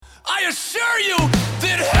I assure you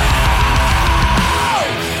that hell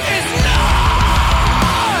is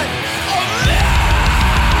not a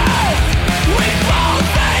myth. We both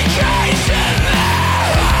vacation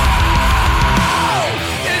there. Hell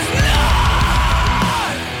is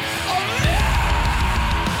not a myth.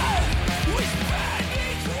 We spend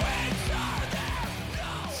each winter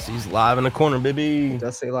there. He's live in the corner, baby.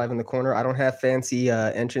 Does say live in the corner. I don't have fancy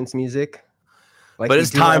entrance music. Like but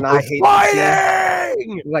it's time for fighting.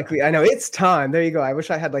 I know it's time. There you go. I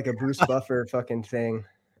wish I had like a Bruce Buffer fucking thing.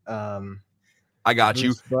 I got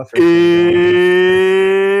you. It's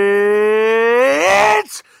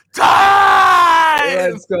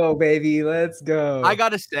time. Let's go, baby. Let's go. I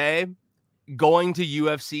gotta say, going to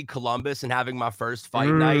UFC Columbus and having my first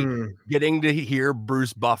fight night, getting to hear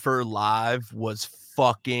Bruce Buffer live was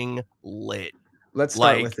fucking lit. Let's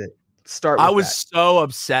start with it. I was so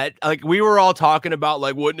upset. Like, we were all talking about,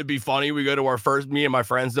 like, wouldn't it be funny? We go to our first, me and my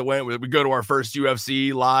friends that went, we go to our first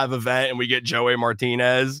UFC live event and we get Joey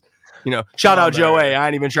Martinez. You know, shout out Joey. I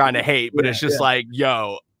ain't even trying to hate, but it's just like,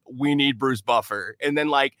 yo, we need Bruce Buffer. And then,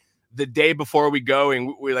 like, the day before we go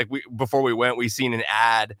and before we went, we seen an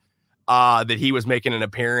ad that he was making an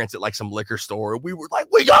appearance at like some liquor store. We were like,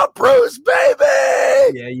 we got Bruce,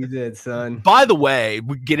 baby. Yeah, you did, son. By the way,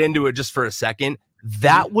 we get into it just for a second.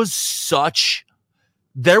 That was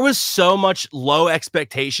there was so much low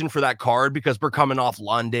expectation for that card because we're coming off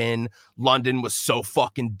London. London was so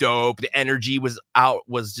fucking dope. The energy was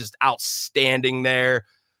just outstanding there.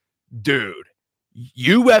 Dude,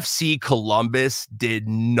 UFC Columbus did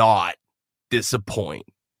not disappoint.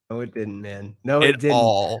 No, it didn't, man. No, it didn't.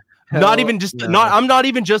 All. Not even just I'm not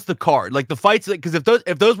even just the card. Like the fights, because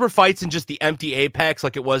if those were fights in just the empty Apex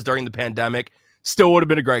like it was during the pandemic, still would have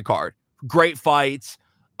been a great card. Great fights.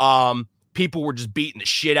 People were just beating the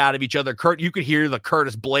shit out of each other. You could hear the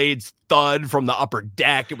Curtis Blades thud from the upper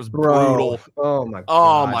deck. It was brutal. Oh my god.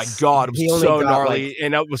 Oh my god. It was so gnarly.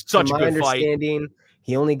 And it was such a good fight.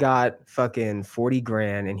 He only got fucking 40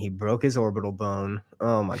 grand and he broke his orbital bone.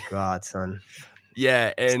 Oh my god, son.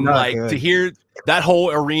 Yeah, and like to hear that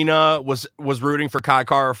whole arena was rooting for Kai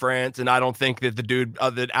Kara France, and I don't think that the dude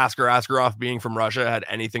that Askar Askarov being from Russia had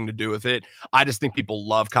anything to do with it. I just think people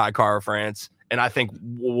love Kai Kara France, and I think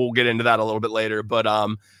we'll get into that a little bit later. But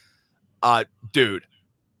dude,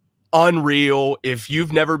 unreal. If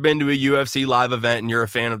you've never been to a UFC live event and you're a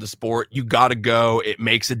fan of the sport, you got to go. It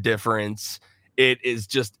makes a difference. It is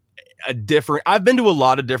just I've been to a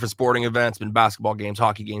lot of different sporting events, been basketball games,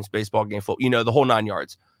 hockey games, baseball games, football, the whole 9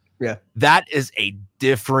 yards. Yeah. That is a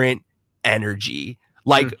different energy.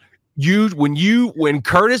 Like when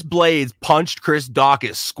Curtis Blades punched Chris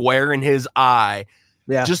Daukaus square in his eye,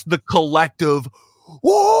 just the collective,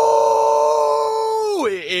 whoa,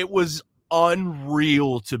 it was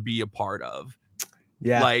unreal to be a part of.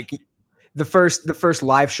 Yeah. Like, The first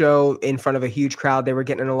live show in front of a huge crowd, they were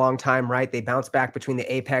getting in a long time, right? They bounced back between the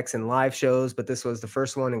Apex and live shows, but this was the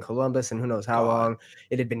first one in Columbus, and who knows how long.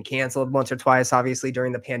 It had been canceled once or twice, obviously,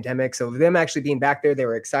 during the pandemic. So them actually being back there, they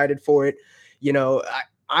were excited for it. You know,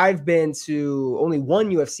 I've been to only one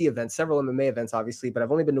UFC event, several MMA events, obviously, but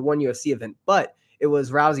I've only been to one UFC event. But it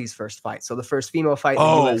was Rousey's first fight. So the first female fight in the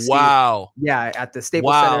UFC. Wow. Yeah, at the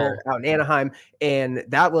Staples Center out in Anaheim. And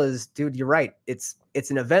that was, dude, you're right. It's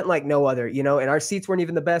an event like no other, and our seats weren't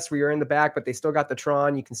even the best. We were in the back, but they still got the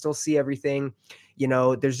Tron. You can still see everything.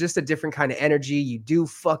 There's just a different kind of energy. You do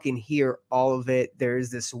fucking hear all of it. There's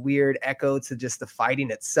this weird echo to just the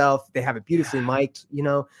fighting itself. They have it beautifully mic'd,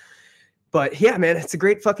 But yeah, man, it's a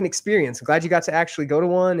great fucking experience. I'm glad you got to actually go to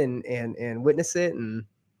one and witness it. And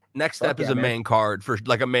next step is a main card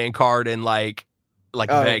in like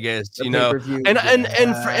Vegas,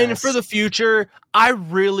 and for the future, I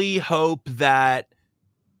really hope that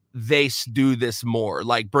they do this more,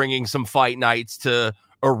 like bringing some fight nights to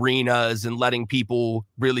arenas and letting people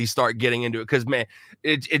really start getting into it. Cause man,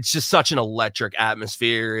 it's just such an electric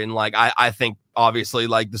atmosphere. And like, I think obviously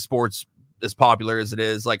like the sport's as popular as it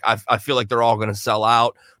is, like I feel like they're all going to sell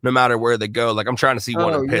out no matter where they go. Like I'm trying to see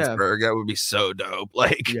one in Pittsburgh. That would be so dope.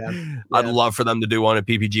 Like I'd love for them to do one at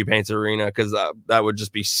PPG Paints Arena because that would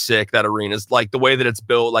just be sick. That arena's like the way that it's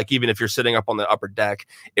built. Like even if you're sitting up on the upper deck,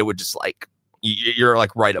 it would just like you're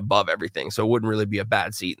like right above everything. So it wouldn't really be a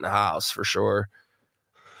bad seat in the house for sure.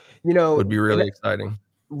 It would be really exciting.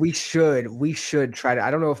 We should try to.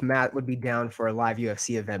 I don't know if Matt would be down for a live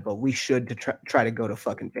UFC event, but we should try to go to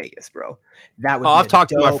fucking Vegas, bro. That would. I've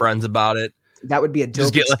talked to my friends about it. That would be a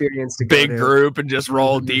dope experience. Big group and just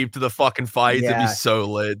roll deep to the fucking fights. It'd be so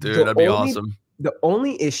lit, dude. That'd be awesome. The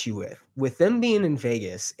only issue with them being in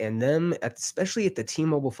Vegas and them especially at the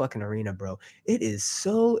T-Mobile fucking arena, bro, it is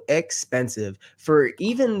so expensive for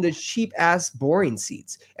even the cheap ass boring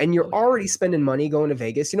seats. And you're already spending money going to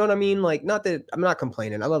Vegas. You know what I mean? Like, not that I'm not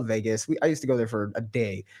complaining. I love Vegas. I used to go there for a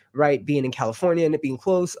day, right? Being in California and it being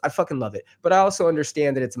close, I fucking love it. But I also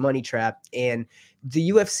understand that it's a money trap, and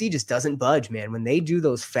the UFC just doesn't budge, man. When they do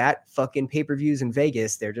those fat fucking pay-per-views in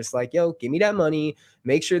Vegas, they're just like, yo, give me that money.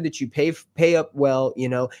 Make sure that you pay up well, you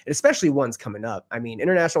know, and especially ones coming up. I mean,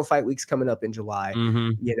 International Fight Week's coming up in July,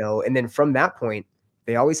 you know, and then from that point,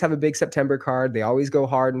 they always have a big September card. They always go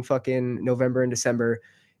hard in fucking November and December.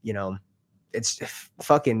 You know, it's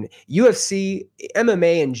fucking UFC,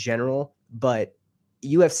 MMA in general, but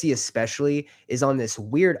UFC especially is on this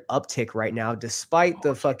weird uptick right now, despite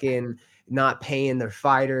the fucking not paying their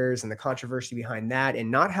fighters and the controversy behind that, and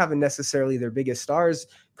not having necessarily their biggest stars,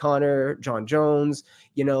 Conor, John Jones.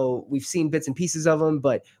 You know, we've seen bits and pieces of them,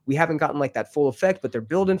 but we haven't gotten like that full effect. But they're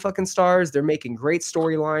building fucking stars. They're making great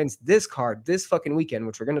storylines. This card, this fucking weekend,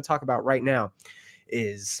 which we're going to talk about right now,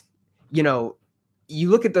 is, you know, you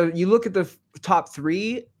look at the top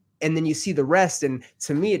three, and then you see the rest, and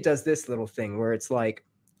to me, it does this little thing where it's like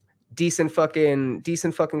decent fucking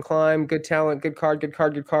climb, good talent, good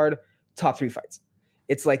card. Top three fights.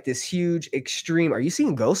 It's like this huge extreme. Are you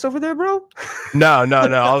seeing Ghost over there, bro? No.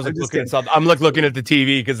 I was looking at something. I'm looking at the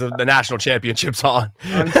TV because of the national championship's on.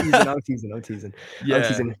 I'm teasing. Yeah. I'm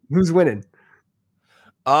teasing. Who's winning?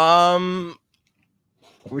 What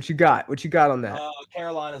you got? What you got on that?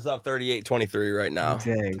 Carolina's up 38-23 right now.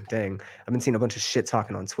 Dang. I've been seeing a bunch of shit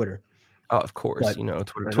talking on Twitter. Oh, of course. But, you know,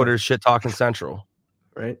 Twitter's shit talking central.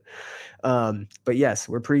 Right. But yes,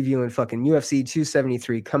 we're previewing fucking UFC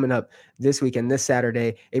 273 coming up this weekend, this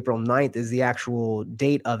Saturday. April 9th is the actual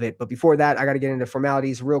date of it. But before that, I got to get into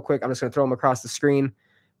formalities real quick. I'm just going to throw them across the screen.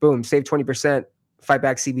 Boom. Save 20%.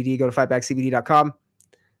 Fightback CBD. Go to fightbackcbd.com.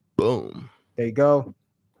 Boom. There you go.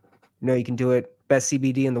 You know you can do it. Best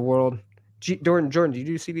CBD in the world. Jordan, do you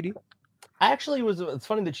do CBD? I actually was. It's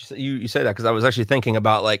funny that you say that, because I was actually thinking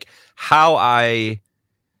about like how I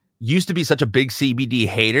used to be such a big CBD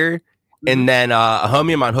hater. And then a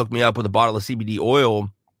homie of mine hooked me up with a bottle of CBD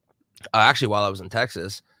oil, actually while I was in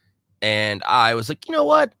Texas. And I was like, you know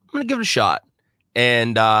what? I'm going to give it a shot.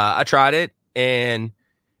 And I tried it, and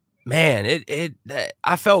man,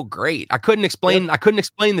 I felt great. I couldn't explain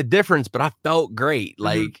the difference, but I felt great.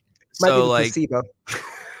 Like, so like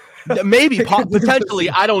maybe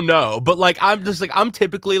potentially, I don't know. But like, I'm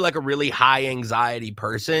typically like a really high anxiety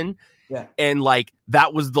person. Yeah. And like,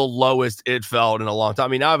 that was the lowest it felt in a long time. I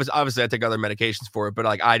mean, obviously I take other medications for it, but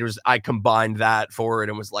like I combined that for it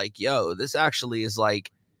and was like, yo, this actually is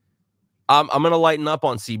like, I'm going to lighten up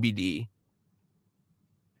on CBD.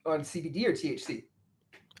 On CBD or THC?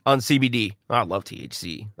 On CBD. I love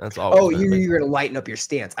THC. That's all. Oh, you're going to lighten up your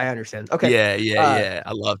stance. I understand. Okay. Yeah.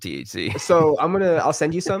 I love THC. So I'll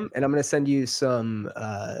send you some, and I'm going to send you some,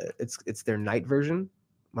 it's their night version.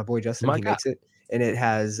 My boy Justin, he makes it. And it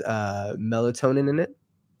has melatonin in it,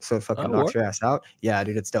 so it fucking knocks your ass out. Yeah,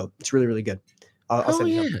 dude, it's dope. It's really, really good. I'll send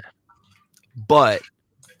you some. But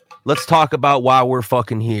let's talk about why we're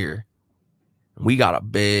fucking here. We got a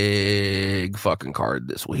big fucking card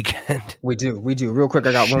this weekend. We do. Real quick,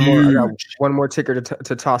 I got one more ticker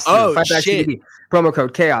to toss. Oh, shit. CBD. Promo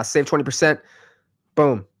code Chaos. Save 20%.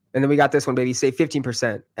 Boom. And then we got this one, baby. Save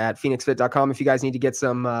 15% at phoenixfit.com if you guys need to get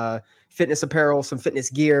some fitness apparel, some fitness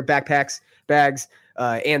gear, backpacks, bags,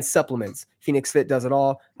 and supplements. Phoenix Fit does it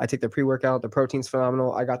all. I take their pre-workout. The protein's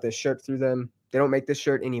phenomenal. I got this shirt through them. They don't make this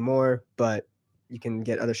shirt anymore, but you can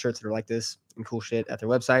get other shirts that are like this and cool shit at their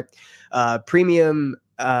website. Premium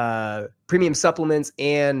supplements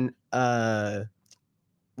and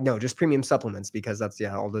just premium supplements, because that's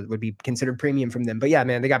all that would be considered premium from them. But yeah,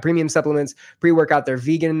 man, they got premium supplements, pre-workout. They're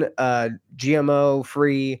vegan, GMO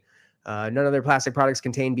free. None of their plastic products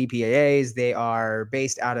contain BPAAs. They are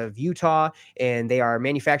based out of Utah, and they are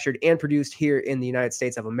manufactured and produced here in the United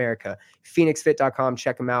States of America. PhoenixFit.com.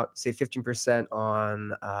 Check them out. Save 15%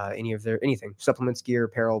 on any of their anything, supplements, gear,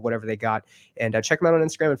 apparel, whatever they got. And check them out on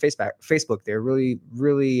Instagram and Facebook. They're really,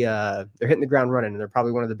 really they're hitting the ground running, and they're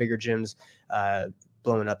probably one of the bigger gyms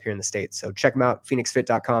blowing up here in the States. So check them out.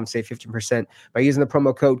 PhoenixFit.com. Save 15% by using the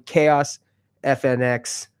promo code Chaos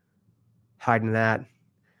FNX. Hiding that.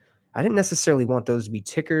 I didn't necessarily want those to be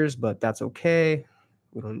tickers, but that's okay.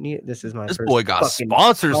 We don't need it. This is my this first boy got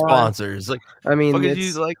sponsors. Like, I mean, I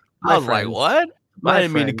was like, what? I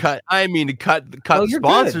didn't mean to cut the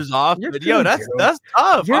sponsors off, but that's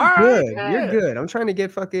tough. You're good. Man. You're good. I'm trying to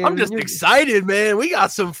get fucking. I'm just excited, man. We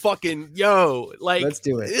got some fucking let's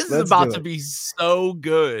do it. This is about to be so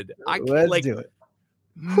good. Let's do it,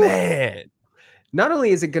 man. Not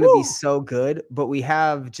only is it going to be so good, but we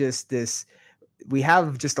have just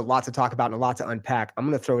a lot to talk about and a lot to unpack. I'm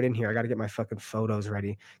going to throw it in here. I got to get my fucking photos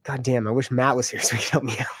ready. God damn, I wish Matt was here so he could help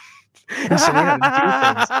me out.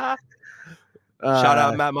 Shout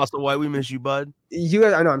out Matt Musselwhite. We miss you, bud. I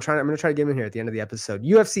know. I'm going to try to get him in here at the end of the episode.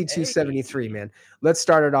 UFC 273, man. Let's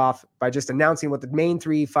start it off by just announcing what the main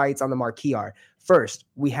 3 fights on the marquee are. First,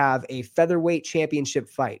 we have a featherweight championship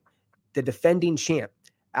fight. The defending champ,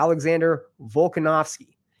 Alexander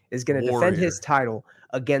Volkanovski, is going to defend his title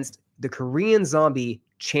against the Korean Zombie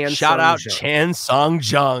Chan Sung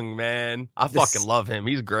Jung, man. I fucking love him.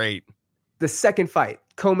 He's great. The second fight,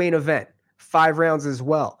 co-main event, 5 rounds as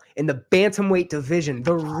well. In the bantamweight division,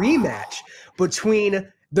 the rematch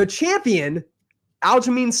between the champion,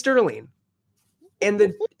 Aljamain Sterling, and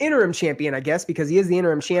the interim champion, I guess, because he is the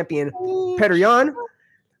interim champion, Petr Yan.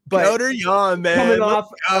 But Petr Yan, man, coming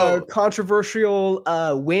off a controversial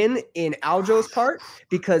win in Aljo's part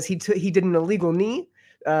because he did an illegal knee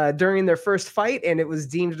during their first fight, and it was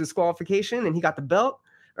deemed a disqualification, and he got the belt,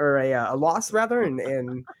 or a loss rather,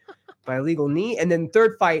 and by illegal knee. And then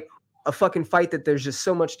third fight, a fucking fight that there's just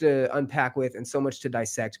so much to unpack with and so much to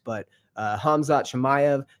dissect. But Khamzat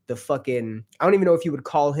Chimaev, I don't even know if you would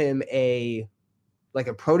call him a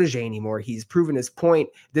protege anymore. He's proven his point.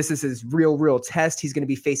 This is his real test. He's going to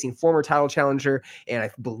be facing former title challenger and I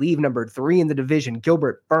believe number 3 in the division,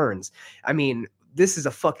 Gilbert Burns. I mean, this is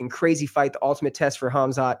a fucking crazy fight, the ultimate test for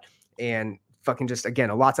Khamzat, and fucking just, again,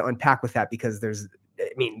 a lot to unpack with that because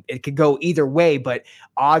it could go either way, but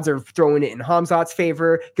odds are throwing it in Khamzat's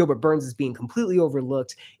favor. Gilbert Burns is being completely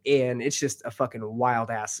overlooked, and it's just a fucking wild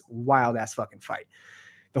ass fucking fight.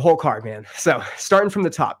 The whole card, man. So starting from the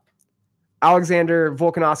top, Alexander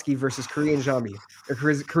Volkanovski versus Korean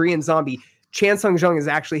Zombie. Chan Sung Jung is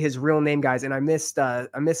actually his real name, guys, and I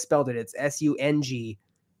misspelled it. It's Sungjung.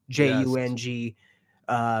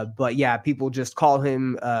 But yeah, people just call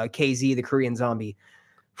him KZ, the Korean Zombie.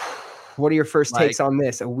 What are your first takes on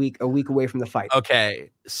this? A week away from the fight.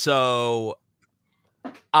 Okay, so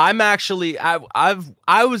I'm actually I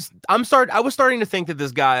was starting to think that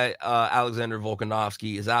this guy Alexander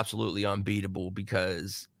Volkanovski is absolutely unbeatable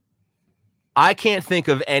because I can't think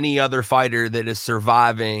of any other fighter that is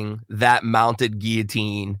surviving that mounted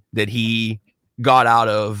guillotine that he got out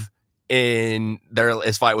of in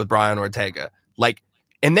his fight with Brian Ortega.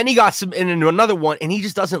 And then he got into another one, and he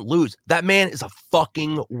just doesn't lose. That man is a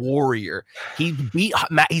fucking warrior. He's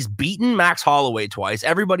beaten Max Holloway twice.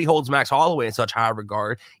 Everybody holds Max Holloway in such high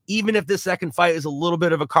regard. Even if this second fight is a little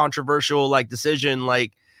bit of a controversial decision,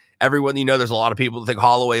 everyone, there's a lot of people that think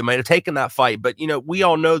Holloway might have taken that fight, but we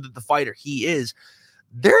all know that the fighter he is.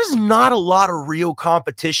 There's not a lot of real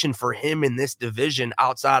competition for him in this division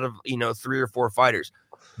outside of 3 or 4 fighters,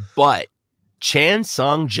 but Chan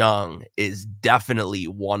Sung Jung is definitely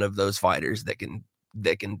one of those fighters that can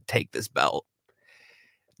take this belt.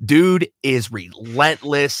 Dude is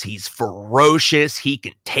relentless. He's ferocious. He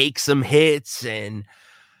can take some hits, and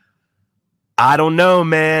I don't know,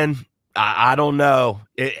 man. I don't know.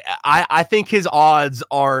 I think his odds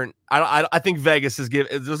aren't. I think Vegas is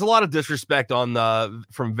there's a lot of disrespect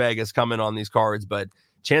from Vegas coming on these cards, but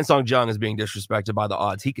Chan Sung Jung is being disrespected by the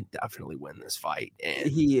odds. He can definitely win this fight. And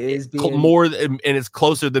he is and it's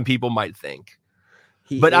closer than people might think.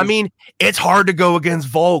 I mean, it's hard to go against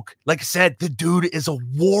Volk. Like I said, the dude is a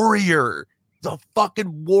warrior. He's a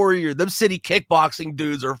fucking warrior. Them city kickboxing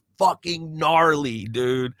dudes are fucking gnarly,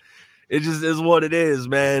 dude. It just is what it is,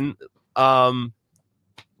 man. Yeah,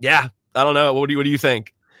 I don't know. What do you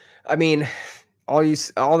think? I mean, all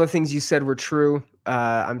the things you said were true.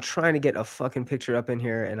 I'm trying to get a fucking picture up in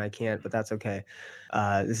here and I can't, but that's okay.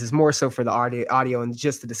 This is more so for the audio and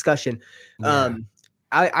just the discussion. Yeah.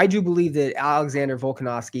 I do believe that Alexander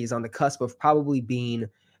Volkanovski is on the cusp of probably being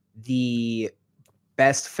the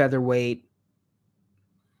best featherweight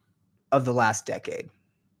of the last decade.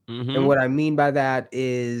 Mm-hmm. And what I mean by that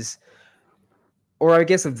is, or I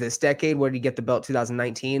guess of this decade, where did he get the belt?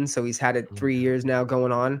 2019. So he's had it 3 years now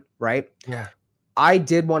going on, right? Yeah. I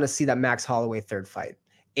did want to see that Max Holloway third fight.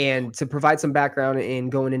 And to provide some background in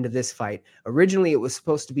going into this fight, originally it was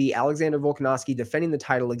supposed to be Alexander Volkanovski defending the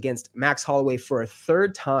title against Max Holloway for a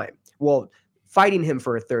third time. Well, fighting him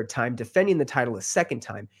for a third time, defending the title a second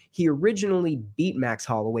time. He originally beat Max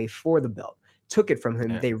Holloway for the belt. took it from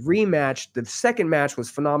him. They rematched. The second match was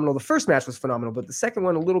phenomenal. The first match was phenomenal, but the second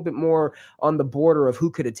one a little bit more on the border of who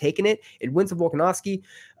could have taken it. It went to Volkanovski,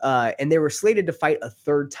 and they were slated to fight a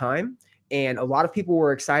third time. And a lot of people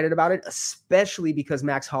were excited about it, especially because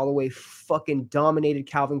Max Holloway fucking dominated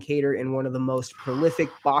Calvin Kattar in one of the most prolific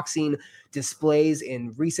boxing displays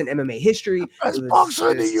in recent MMA history. Best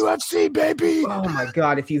boxer in the UFC, baby. Oh my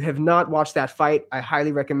God. If you have not watched that fight, I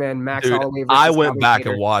highly recommend Max Holloway. I went back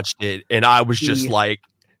and watched it, and I was just like,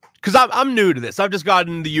 because I'm new to this. I've just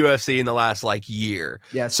gotten into the UFC in the last like year.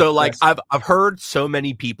 Yes. So like I've heard so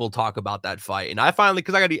many people talk about that fight, and I finally,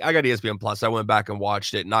 because I got ESPN Plus, I went back and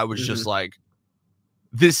watched it, and I was just like,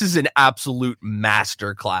 this is an absolute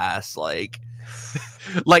masterclass. Like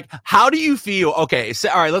how do you feel? Okay, so,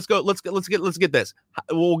 all right, let's get this.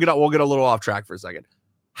 We'll get a little off track for a second.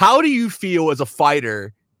 How do you feel as a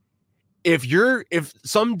fighter if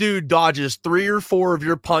some dude dodges 3 or 4 of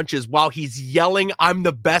your punches while he's yelling, "I'm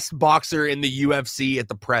the best boxer in the UFC" at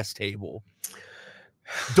the press table?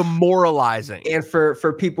 Demoralizing. And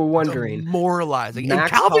for people wondering, demoralizing. And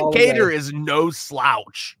Calvin Kattar is no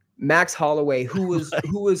slouch. Max Holloway, who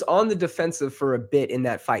was on the defensive for a bit in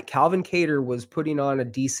that fight. Calvin Kattar was putting on a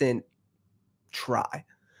decent try.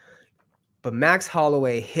 But Max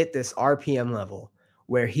Holloway hit this RPM level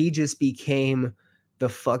where he just became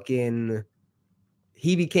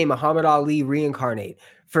he became Muhammad Ali reincarnate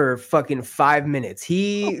for fucking 5 minutes.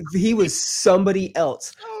 He was somebody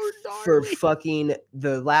else for fucking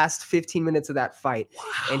the last 15 minutes of that fight. Wow.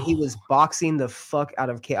 And he was boxing the fuck out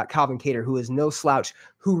of Calvin Kattar, who is no slouch,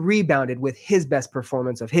 who rebounded with his best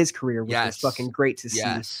performance of his career, which was fucking great to see.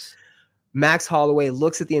 Max Holloway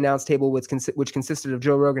looks at the announce table, which consisted of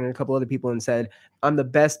Joe Rogan and a couple other people, and said, "I'm the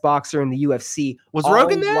best boxer in the UFC." Was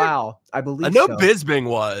Rogan there? Wow, I believe. I know so. Bisping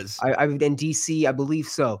was. I in DC, I believe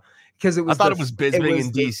so, because it was. I thought it was Bisping in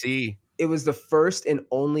DC. It was the first and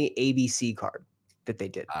only ABC card that they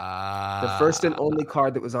did. The first and only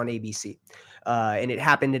card that was on ABC, and it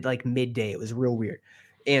happened at like midday. It was real weird,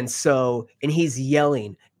 and he's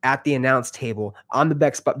yelling at the announce table, "I'm the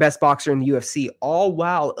best boxer in the UFC," all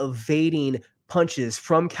while evading punches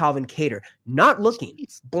from Calvin Kattar, not looking,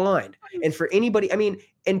 blind. And for anybody, I mean,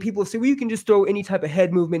 and people say, well, you can just throw any type of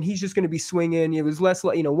head movement. He's just going to be swinging. It was less,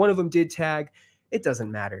 one of them did tag. It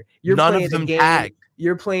doesn't matter. None of them tagged.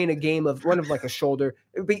 You're playing a game of one of like a shoulder.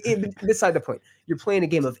 Beside the point, you're playing a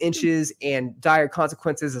game of inches and dire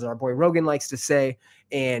consequences, as our boy Rogan likes to say.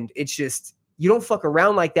 And it's just, you don't fuck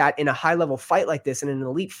around like that in a high level fight like this, in an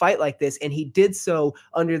elite fight like this. And he did so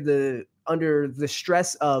under the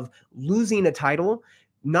stress of losing a title,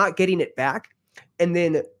 not getting it back, and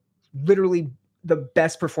then literally the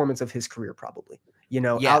best performance of his career, probably,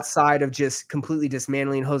 outside of just completely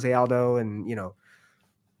dismantling Jose Aldo and,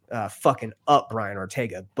 fucking up Brian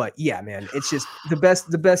Ortega. But yeah, man, it's just the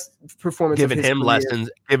best performance. Giving him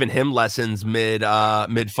lessons mid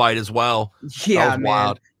fight as well. Yeah, that was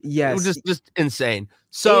wild. Yes, it was just insane.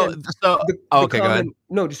 Go ahead.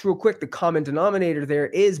 No, just real quick. The common denominator there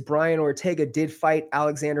is Brian Ortega did fight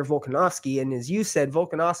Alexander Volkanovski, and as you said,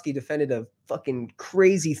 Volkanovski defended a fucking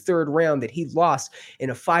crazy third round that he lost in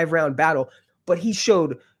a 5-round battle, but he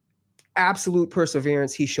showed absolute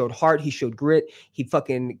perseverance. He showed heart. He showed grit. He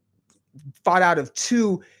fucking fought out of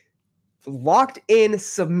 2 locked in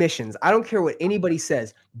submissions. I don't care what anybody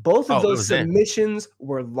says. Both of those submissions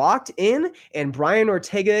were locked in, and Brian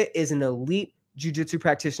Ortega is an elite jiu-jitsu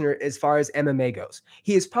practitioner as far as MMA goes.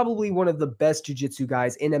 He is probably one of the best jiu-jitsu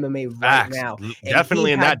guys in MMA right now.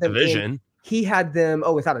 Definitely in that division. He had them,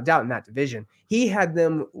 without a doubt, in that division. He had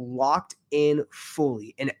them locked in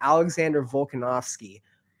fully, and Alexander Volkanovski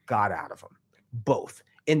got out of him. Both.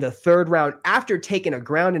 In the 3rd round, after taking a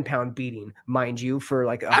ground and pound beating, mind you, for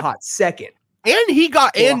like a hot second. And he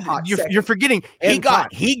got you're forgetting he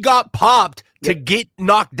got popped to get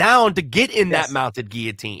knocked down to get in that mounted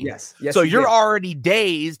guillotine. Yes. So you're already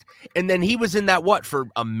dazed, and then he was in that for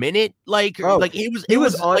a minute? He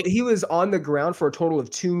was on the ground for a total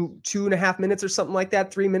of 2.5 minutes or something like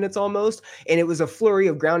that, 3 minutes almost. And it was a flurry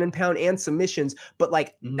of ground and pound and submissions, but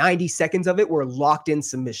like 90 seconds of it were locked in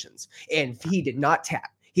submissions. And he did not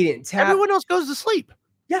tap. He didn't tap. Everyone else goes to sleep.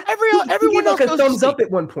 Yeah, everyone else goes a thumbs up at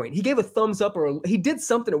one point. He gave a thumbs up, or he did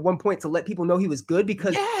something at one point to let people know he was good,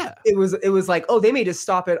 because it was like, oh, they may just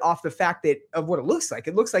stop it off the fact of what it looks like.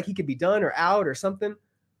 It looks like he could be done or out or something.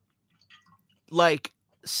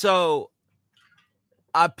 So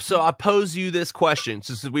I pose you this question,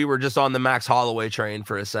 since we were just on the Max Holloway train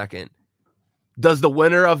for a second. Does the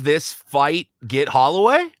winner of this fight get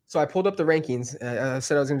Holloway? So I pulled up the rankings. I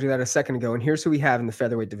said I was going to do that a second ago, and here's who we have in the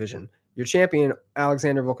featherweight division. Your champion,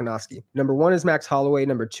 Alexander Volkanovski. Number 1 is Max Holloway.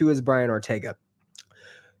 Number 2 is Brian Ortega.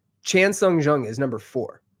 Chan Sung Jung is number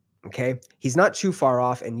 4. Okay. He's not too far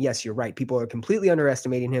off. And yes, you're right. People are completely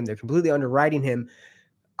underestimating him. They're completely underwriting him.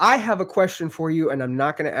 I have a question for you, and I'm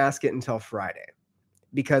not going to ask it until Friday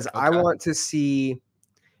because I want to see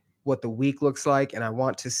what the week looks like. And I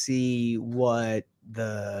want to see what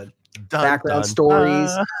the background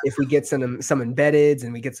stories, if we get some embeddeds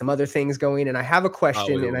and we get some other things going. And I have a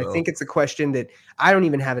question, and I think it's a question that I don't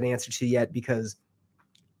even have an answer to yet because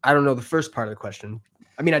I don't know the first part of the question.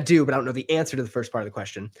 I mean, I do, but I don't know the answer to the first part of the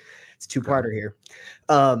question. It's a two-parter here.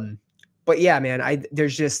 But yeah, man,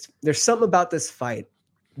 there's something about this fight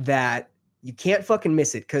that you can't fucking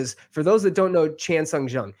miss it. Because for those that don't know Chan Sung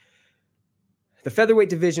Jung, the featherweight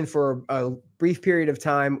division for a brief period of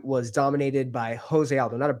time was dominated by Jose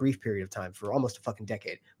Aldo. Not a brief period of time, for almost a fucking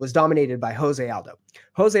decade. Was dominated by Jose Aldo.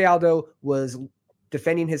 Jose Aldo was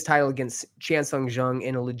defending his title against Chan Sung Jung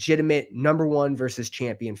in a legitimate number 1 versus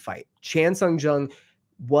champion fight. Chan Sung Jung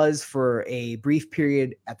was for a brief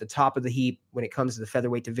period at the top of the heap when it comes to the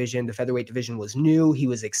featherweight division. The featherweight division was new. He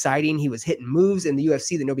was exciting. He was hitting moves in the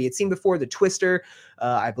UFC that nobody had seen before. The twister.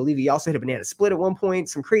 I believe he also hit a banana split at one point.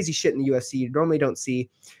 Some crazy shit in the UFC you normally don't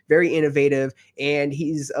see. Very innovative. And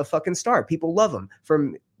he's a fucking star. People love him.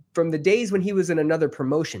 From the days when he was in another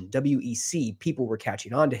promotion, WEC, people were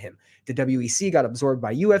catching on to him. The WEC got absorbed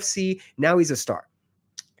by UFC. Now he's a star.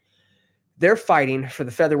 They're fighting for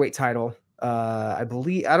the featherweight title. I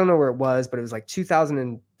believe, I don't know where it was, but it was like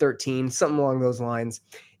 2013, something along those lines.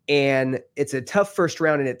 And it's a tough first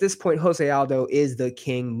round. And at this point, Jose Aldo is the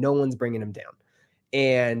king. No one's bringing him down.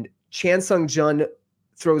 And Chan Sung Jung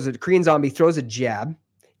Korean Zombie throws a jab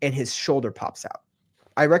and his shoulder pops out.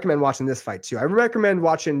 I recommend watching this fight too. I recommend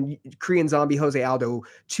watching Korean Zombie Jose Aldo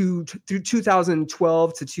through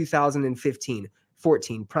 2012 to 2015,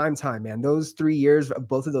 14, prime time, man. Those 3 years of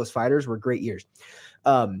both of those fighters were great years.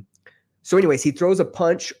 So anyways, he throws a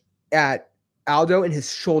punch at Aldo and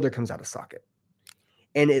his shoulder comes out of socket.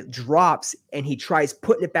 And it drops and he tries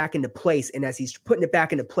putting it back into place. And as he's putting it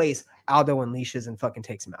back into place, Aldo unleashes and fucking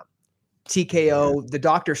takes him out. TKO. The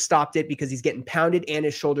doctor stopped it because he's getting pounded and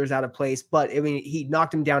his shoulder's out of place. But I mean, he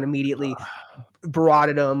knocked him down immediately,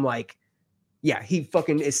 barotted him like, yeah, he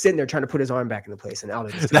fucking is sitting there trying to put his arm back into place, and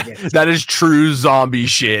Aldo just that is true zombie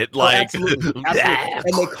shit. Like, absolutely. And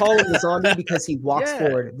they call him the zombie because he walks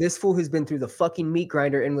forward. This fool has been through the fucking meat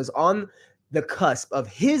grinder and was on the cusp of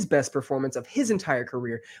his best performance of his entire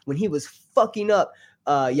career when he was fucking up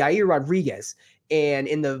Yair Rodriguez. And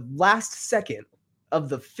in the last second of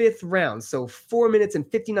the 5th round, so 4 minutes and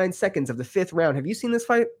 59 seconds of the 5th round, have you seen this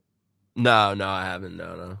fight? No, I haven't.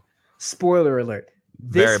 No. Spoiler alert.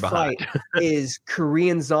 This fight is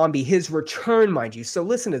Korean Zombie, his return, mind you. So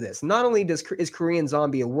listen to this. Not only is Korean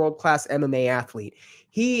Zombie a world-class MMA athlete,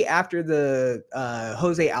 he, after the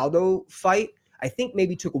Jose Aldo fight, I think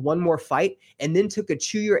maybe took one more fight and then took a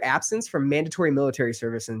 2-year absence from mandatory military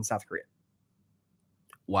service in South Korea.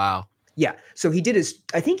 Wow. Yeah. So he did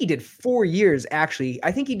I think he did 4 years, actually.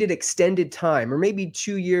 I think he did extended time or maybe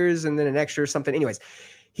 2 years and then an extra or something. Anyways,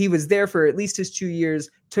 he was there for at least his 2 years,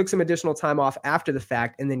 took some additional time off after the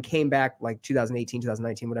fact, and then came back like 2018,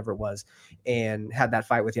 2019, whatever it was, and had that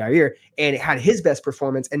fight with Yair, and it had his best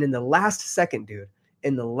performance. And in the last second, dude,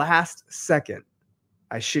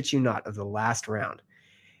 I shit you not, of the last round,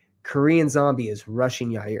 Korean Zombie is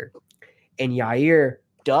rushing Yair, and Yair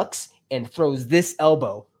ducks and throws this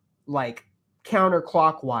elbow like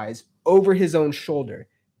counterclockwise over his own shoulder,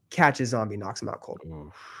 catches Zombie, knocks him out cold.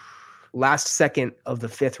 Last second of the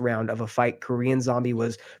 5th round of a fight, Korean Zombie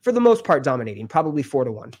was, for the most part, dominating, probably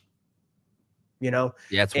 4-1. You know?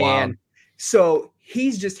 Yeah, it's wild. And so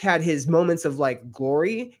he's just had his moments of like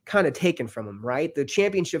glory kind of taken from him, right? The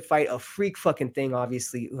championship fight, a freak fucking thing,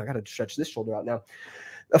 obviously. Ooh, I gotta stretch this shoulder out now.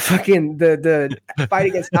 The fight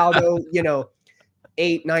against Aldo,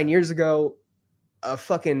 8-9 years ago, a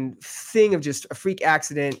fucking thing of just a freak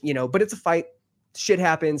accident, but it's a fight. Shit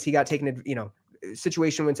happens. He got taken,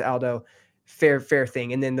 situation went to Aldo, fair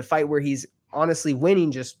thing. And then the fight where he's honestly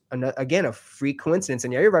winning, just again, a freak coincidence.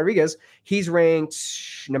 And Yair Rodriguez, he's ranked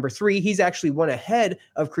number 3. He's actually one ahead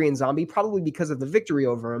of Korean Zombie, probably because of the victory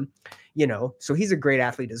over him, so he's a great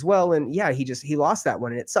athlete as well. And yeah, he lost that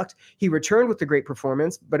one and it sucked. He returned with a great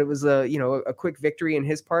performance, but it was a quick victory in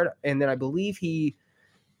his part. And then I believe he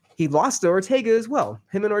lost to Ortega as well.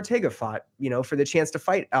 Him and Ortega fought, for the chance to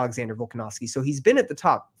fight Alexander Volkanovski. So he's been at the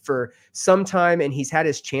top for some time and he's had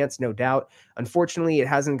his chance, no doubt. Unfortunately, it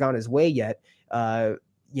hasn't gone his way yet.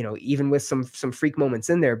 even with some freak moments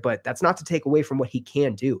in there, but that's not to take away from what he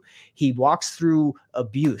can do. He walks through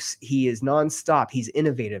abuse. He is nonstop. He's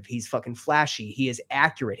innovative. He's fucking flashy. He is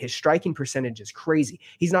accurate. His striking percentage is crazy.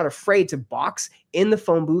 He's not afraid to box in the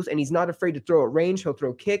phone booth, and he's not afraid to throw at range. He'll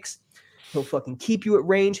throw kicks. He'll fucking keep you at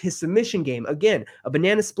range. His submission game, again, a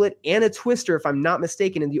banana split and a twister, if I'm not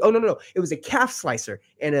mistaken. No. It was a calf slicer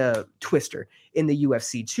and a twister in the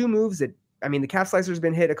UFC. 2 moves that, the calf slicer's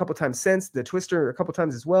been hit a couple times since, the twister a couple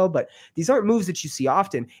times as well, but these aren't moves that you see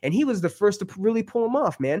often. And he was the first to really pull them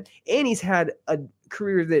off, man. And he's had a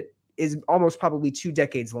career that is almost probably 2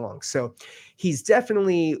 decades long. So he's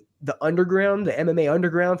definitely the underground, the MMA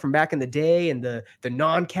underground from back in the day, and the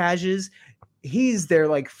non-cages. He's there,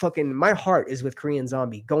 like, fucking, my heart is with Korean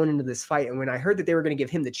Zombie going into this fight. And when I heard that they were going to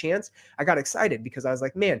give him the chance, I got excited because I was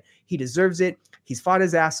like, man, he deserves it. He's fought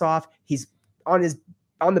his ass off. He's on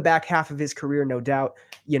the back half of his career, no doubt,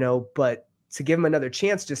 but to give him another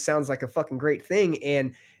chance just sounds like a fucking great thing.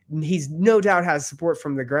 And he's no doubt has support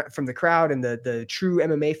from the crowd and the true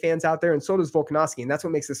MMA fans out there. And so does Volkanovski. And that's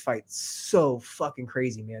what makes this fight so fucking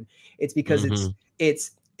crazy, man. It's because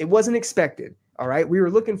it wasn't expected. All right. We were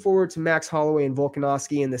looking forward to Max Holloway and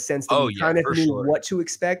Volkanovski in the sense that we kind of knew what to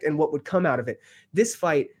expect and what would come out of it. This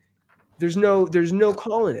fight, there's no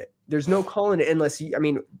calling it. There's no calling it unless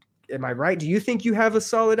am I right? Do you think you have a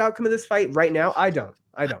solid outcome of this fight right now? I don't.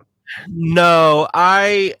 No,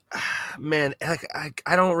 I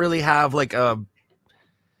don't really have I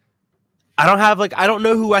don't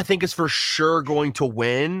know who I think is for sure going to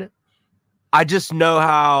win. I just know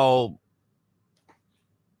how,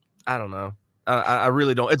 I don't know. I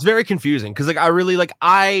really don't. It's very confusing because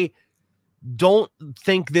I don't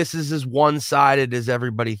think this is as one-sided as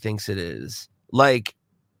everybody thinks it is.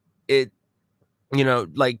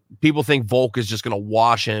 People think Volk is just going to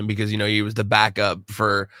wash him because, he was the backup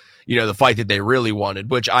for, the fight that they really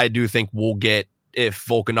wanted, which I do think we'll get if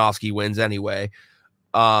Volkanovski wins anyway.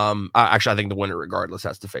 I think the winner regardless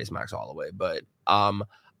has to face Max Holloway, but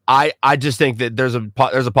I just think that there's a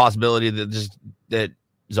possibility that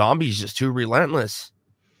Zombie's just too relentless.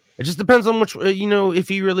 It just depends on which, if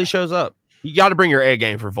he really shows up. You got to bring your A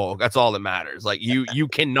game for Volk. That's all that matters. You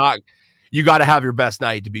got to have your best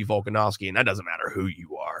night to beat Volkanovski, and that doesn't matter who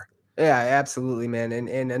you are. Yeah, absolutely, man.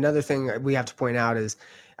 And another thing we have to point out is,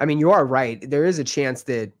 you are right. There is a chance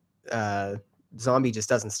that Zombie just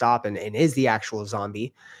doesn't stop and is the actual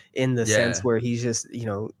Zombie in the sense where he's just,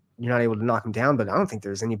 you're not able to knock him down. But I don't think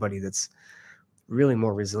there's anybody that's really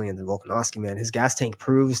more resilient than Volkanovski, man. His gas tank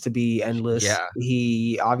proves to be endless. Yeah.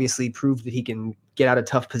 He obviously proved that he can get out of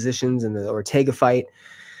tough positions in the Ortega fight.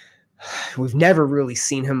 We've never really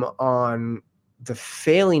seen him on the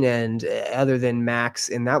failing end other than Max,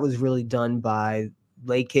 and that was really done by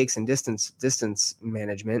leg kicks and distance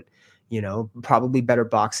management, probably better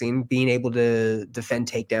boxing, being able to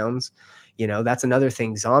defend takedowns. That's another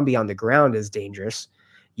thing. Zombie on the ground is dangerous.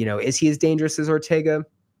 Is he as dangerous as Ortega?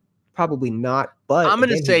 Probably not, but I'm going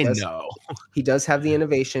to say no. He does have the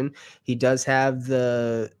innovation. He does have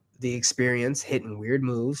the experience hitting weird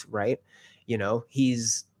moves, right?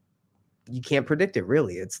 You can't predict it,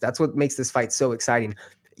 really. That's what makes this fight so exciting.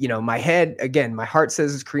 My heart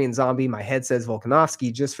says Korean Zombie. My head says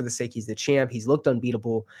Volkanovski, just for the sake he's the champ. He's looked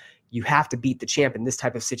unbeatable. You have to beat the champ in this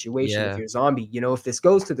type of situation if you're Zombie. If this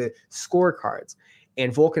goes to the scorecards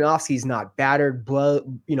and Volkanovski's not battered,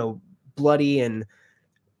 bloody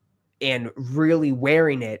and really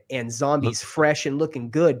wearing it, and Zombie's fresh and looking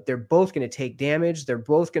good, they're both going to take damage. They're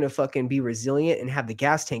both going to fucking be resilient and have the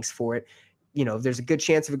gas tanks for it. There's a good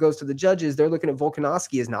chance if it goes to the judges, they're looking at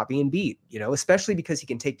Volkanovski as not being beat, especially because he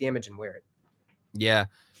can take damage and wear it. Yeah.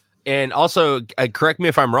 And also, correct me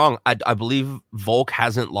if I'm wrong, I believe Volk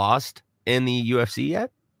hasn't lost in the UFC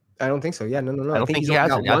yet. I don't think so. Yeah, no. I don't think he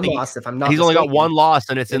hasn't. One loss, if I'm not He's mistaken. only got one loss,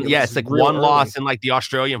 and it's like one early loss in the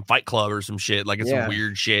Australian Fight Club or some shit. It's some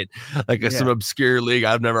weird shit, some obscure league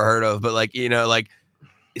I've never heard of. But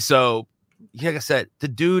so like I said, the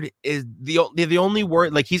dude is the only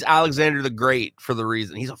word. He's Alexander the Great for the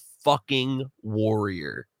reason he's a fucking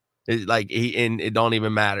warrior. It don't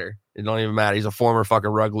even matter. It don't even matter. He's a former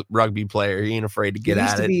fucking rugby player. He ain't afraid to get at it. He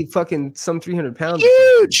used to be fucking some 300 pounds.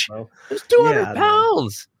 Huge. He's 200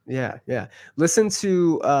 pounds. Yeah. Listen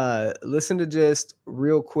to just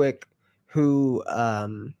real quick who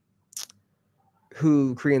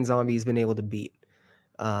Korean Zombie has been able to beat.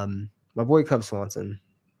 My boy Cub Swanson.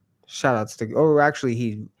 Shout outs to actually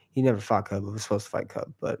he never fought Cub. He was supposed to fight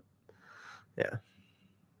Cub, but yeah.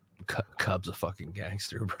 Cub's a fucking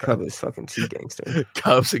gangster, bro. Cub is fucking too gangster.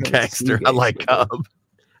 Cub's a gangster. I like Cub.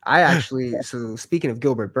 I actually, so speaking of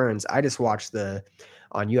Gilbert Burns, I just watched the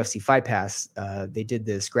on UFC Fight Pass, they did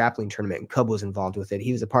this grappling tournament, and Cub was involved with it.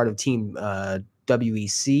 He was a part of Team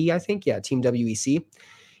WEC, I think. Yeah, Team WEC.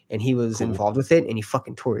 And he was involved with it, and he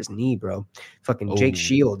fucking tore his knee, bro. Fucking Jake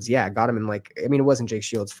Shields. Yeah, got him in it wasn't Jake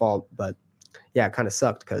Shields' fault, but yeah, it kind of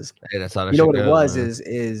sucked because that's how you know what it was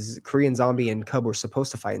is Korean Zombie and Cub were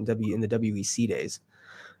supposed to fight in the WEC days.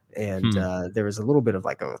 And there was a little bit of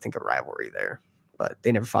I think a rivalry there, but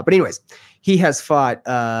they never fought. But anyways, he has fought.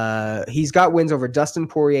 He's got wins over Dustin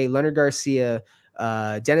Poirier, Leonard Garcia,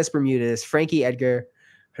 Dennis Bermudez, Frankie Edgar,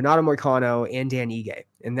 Renato Moicano, and Dan Ige.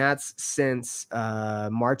 And that's since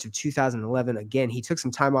March of 2011. Again, he took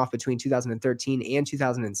some time off between 2013 and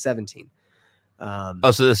 2017. So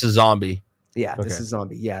this is Zombie. Yeah, okay. This is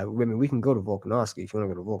Zombie. Yeah, I mean, we can go to Volkanovski if you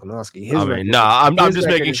want to go to Volkanovski. I'm just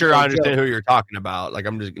making sure I understand who you're talking about.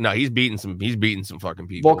 He's beating some fucking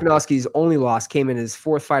people. Volkanovski's only loss came in his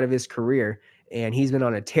 4th fight of his career, and he's been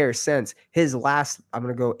on a tear since. His last, I'm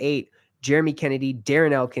going to go 8, Jeremy Kennedy,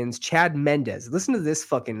 Darren Elkins, Chad Mendez. Listen to this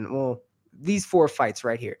these 4 fights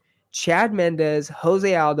right here. Chad Mendez,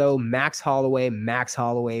 Jose Aldo, Max Holloway,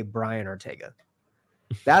 Brian Ortega.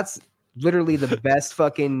 That's literally the best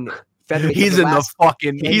fucking... He's in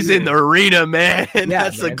the arena, man. Yeah,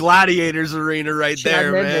 that's the Gladiators arena right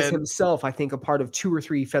there, man. Chad Mendes himself, I think, a part of 2 or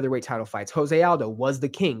 3 featherweight title fights. Jose Aldo was the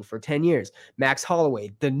king for 10 years. Max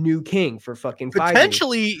Holloway, the new king for fucking 5 years.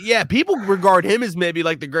 Potentially, yeah, people regard him as maybe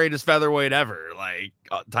the greatest featherweight ever,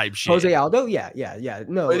 type shit. Jose Aldo, yeah.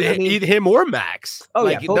 No, him or Max. Oh,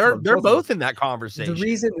 yeah, they're both in that conversation.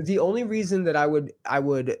 The only reason that I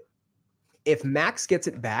would, if Max gets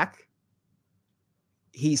it back,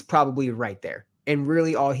 he's probably right there. And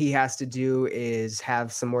really all he has to do is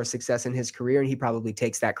have some more success in his career, and he probably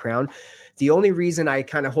takes that crown. The only reason I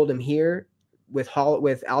kind of hold him here with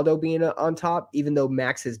Aldo being on top, even though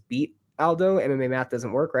Max has beat Aldo, MMA math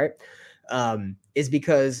doesn't work, right? Is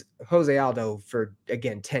because Jose Aldo for,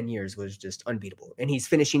 again, 10 years was just unbeatable. And he's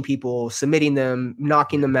finishing people, submitting them,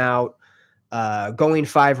 knocking them out, going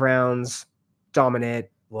 5 rounds, dominant.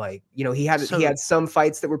 He had some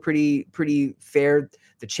fights that were pretty fair.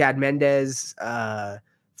 The Chad Mendez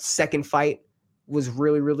second fight was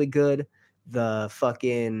really, really good. The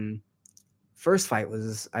fucking first fight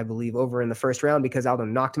was, I believe, over in the first round because Aldo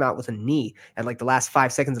knocked him out with a knee at the last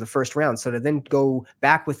 5 seconds of the first round. So to then go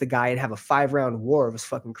back with the guy and have a 5-round war was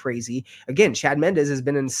fucking crazy. Again, Chad Mendez has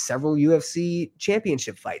been in several UFC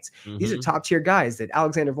championship fights. Mm-hmm. These are top tier guys that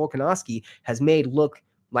Alexander Volkanovski has made look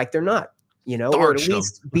like they're not. Or at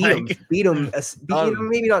least beat him,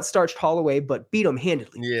 maybe not starched Holloway, but beat him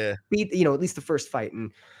handedly. Yeah. Beat, at least the first fight.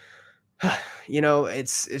 And,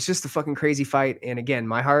 it's just a fucking crazy fight. And again,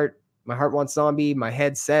 my heart wants Zombie. My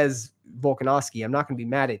head says Volkanovski. I'm not going to be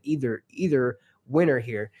mad at either winner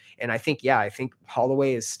here. And I think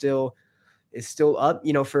Holloway is still up.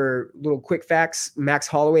 For little quick facts, Max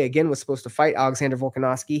Holloway, again, was supposed to fight Alexander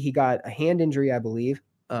Volkanovski. He got a hand injury, I believe.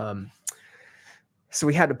 So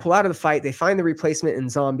we had to pull out of the fight. They find the replacement in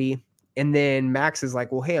Zombie. And then Max is like,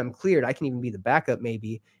 well, hey, I'm cleared. I can even be the backup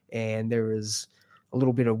maybe. And there was a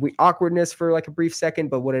little bit of awkwardness for a brief second.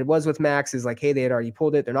 But what it was with Max is hey, they had already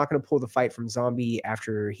pulled it. They're not going to pull the fight from Zombie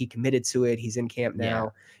after he committed to it. He's in camp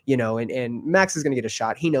now, and Max is going to get a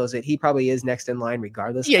shot. He knows it. He probably is next in line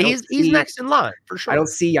regardless. Yeah, he's next in line for sure. I don't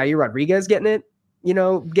see Yair Rodriguez getting it,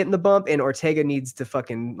 getting the bump. And Ortega needs to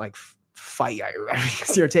fucking fight Yair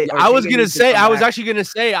Rodriguez. I was actually gonna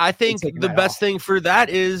say, I think the best thing for that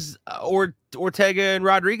is Ortega and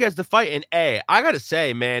Rodriguez to fight. And I gotta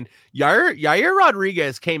say, man, Yair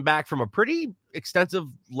Rodriguez came back from a pretty extensive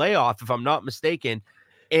layoff, if I'm not mistaken,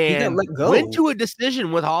 and went to a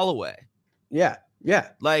decision with Holloway. Yeah,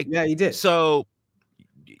 he did. So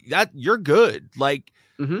that you're good.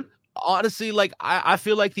 Mm-hmm. Honestly, I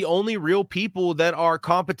feel like the only real people that are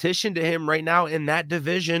competition to him right now in that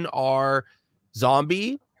division are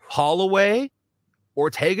Zombie, Holloway,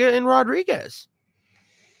 Ortega, and Rodriguez.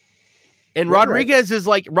 And Rodriguez is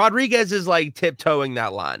tiptoeing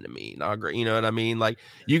that line to me. You know what I mean?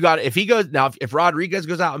 If Rodriguez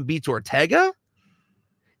goes out and beats Ortega,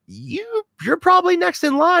 you're probably next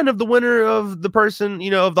in line of the winner of the person,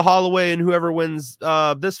 of the Holloway and whoever wins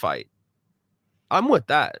this fight. I'm with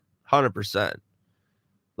that. 100%.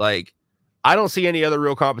 I don't see any other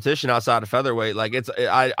real competition outside of featherweight. I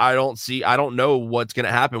don't know what's going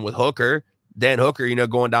to happen with Hooker, Dan Hooker,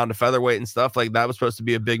 going down to featherweight and stuff that was supposed to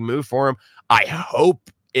be a big move for him. I hope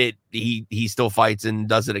he still fights and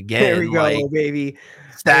does it again. There we go, baby.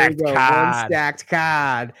 Stacked card. One stacked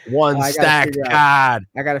card. Stacked card.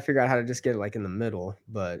 I got to figure out how to just get it in the middle,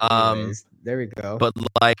 but anyways, there we go. But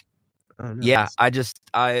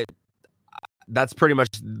that's pretty much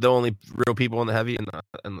the only real people in the heavy and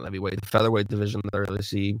the heavyweight, the featherweight division that I really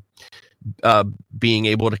see being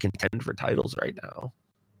able to contend for titles right now.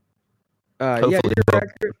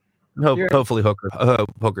 Hopefully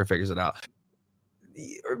Hooker figures it out.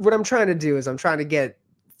 What I'm trying to do is I'm trying to get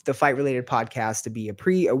the fight related podcast to be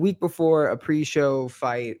a week before a pre-show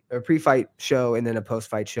fight, a pre-fight show, and then a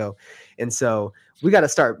post-fight show. And so we got to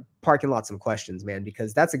start parking lots some questions, man,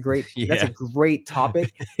 because that's a great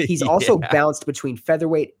topic. He's also bounced between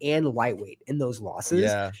featherweight and lightweight in those losses.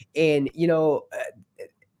 Yeah. And he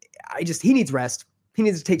needs rest. He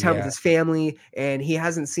needs to take time with his family, and he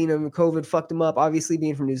hasn't seen him. COVID fucked him up, obviously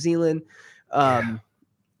being from New Zealand.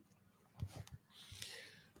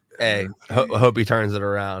 Hey, hope he turns it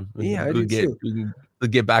around. We can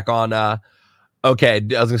get back on. Okay,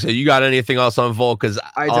 I was gonna say, you got anything else on Volk? Because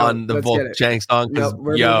on the Volk Chang song, because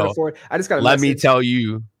I just got a let message. Me tell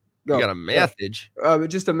you, you got a message.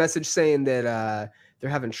 Just a message saying that they're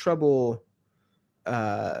having trouble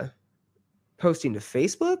posting to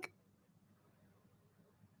Facebook.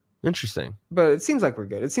 Interesting, but it seems like we're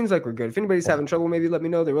good. If anybody's having trouble, maybe let me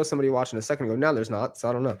know. There was somebody watching a second ago. Now there's not, so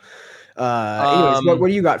I don't know. Anyways, what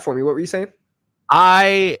do you got for me? What were you saying?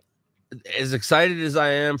 I, as excited as I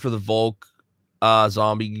am for the Volk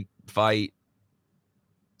zombie fight,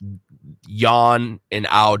 Jan and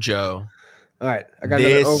Aljo. All right, I got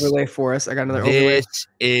another overlay for us. This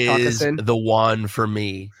is the one for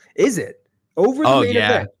me. Is it over the main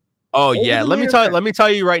event? Oh yeah, let me tell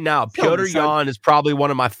you right now. Petr Yan is probably one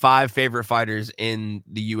of my 5 favorite fighters in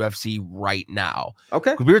the UFC right now.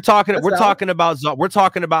 Okay, we're talking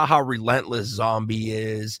about how relentless Zombie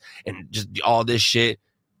is and just all this shit.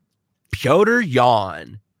 Petr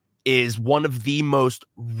Yan is one of the most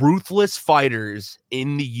ruthless fighters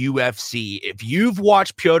in the UFC. If you've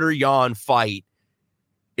watched Petr Yan fight,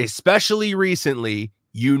 especially recently,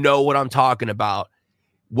 you know what I'm talking about.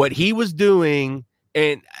 What he was doing.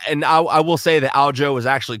 And I will say that Aljo was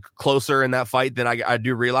actually closer in that fight than I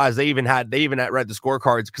do realize. They even had read the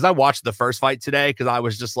scorecards because I watched the first fight today because I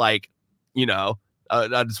was just like,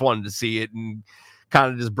 I just wanted to see it and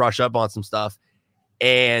kind of just brush up on some stuff.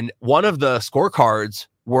 And one of the scorecards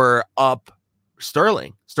were up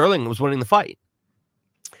Sterling. Sterling was winning the fight.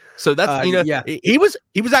 So that's he was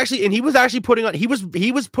actually putting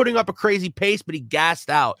up a crazy pace, but he gassed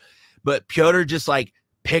out. But Petr just like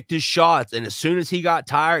picked his shots, and as soon as he got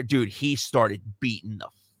tired, dude, he started beating the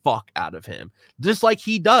fuck out of him, just like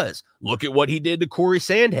he does. Look at what he did to Corey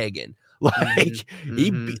Sandhagen. Like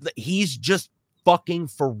he's just fucking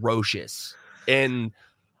ferocious, and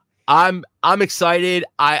I'm excited.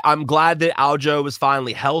 I'm glad that Aljo is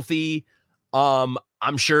finally healthy.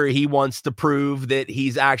 I'm sure he wants to prove that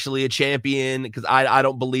he's actually a champion because I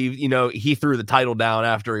don't believe, he threw the title down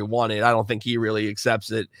after he won it. I don't think he really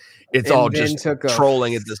accepts it. It's all just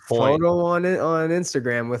trolling at this point. Photo on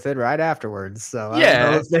Instagram with it right afterwards. So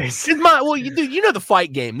it's the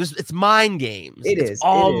fight game. It's mind games. It's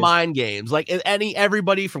all mind games. Like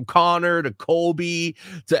everybody from Connor to Colby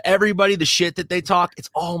to everybody, the shit that they talk, it's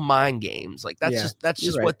all mind games. Like that's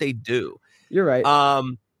just right. What they do. You're right.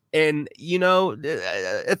 And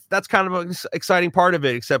that's kind of an exciting part of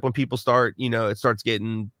it, except when people start, it starts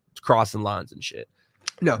getting crossing lines and shit.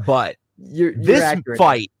 No, but you're this accurate.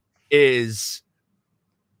 Fight is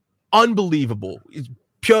unbelievable.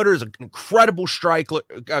 Petr is an incredible striker.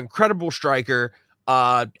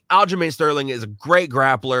 Aljamain Sterling is a great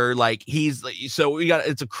grappler. Like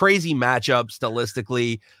it's a crazy matchup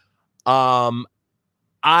stylistically.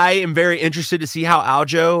 I am very interested to see how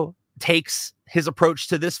Aljo takes his approach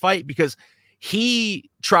to this fight because he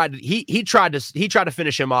tried to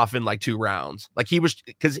finish him off in like 2 rounds. Like he was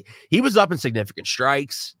up in significant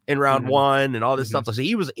strikes in round 1 and all this stuff. So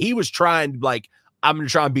he was trying like, I'm going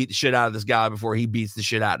to try and beat the shit out of this guy before he beats the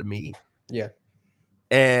shit out of me. Yeah.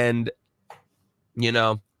 And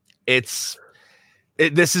this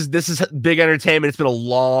is big entertainment. It's been a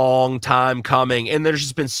long time coming. And there's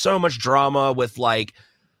just been so much drama with like,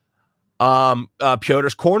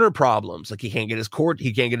 Petr's corner problems. Like he can't get his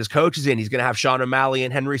coaches in. He's gonna have Sean O'Malley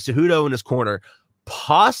and Henry Cejudo in his corner,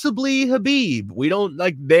 possibly Khabib. We don't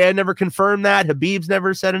they had never confirmed that. Khabib's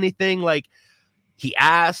never said anything. Like he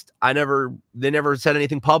asked, they never said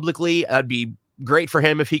anything publicly. That'd be great for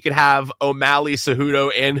him if he could have O'Malley,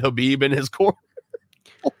 Cejudo, and Khabib in his corner.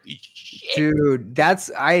 Holy shit, dude,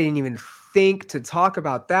 I didn't even think to talk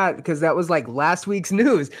about that because that was like last week's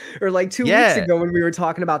news or like 2 weeks ago when we were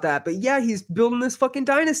talking about that. But yeah, he's building this fucking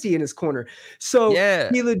dynasty in his corner. So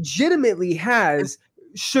he legitimately has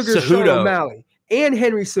Sean O'Malley and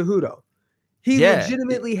Henry Cejudo. He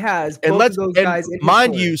legitimately has both of those guys.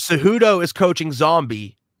 Mind you, Cejudo is coaching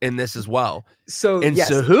Zombie in this as well. So and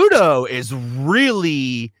yes. Cejudo is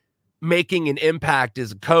really making an impact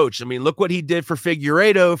as a coach. I mean, look what he did for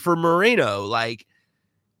Figueiredo for Moreno. Like,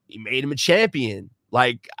 he made him a champion.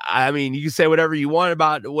 Like, I mean, you can say whatever you want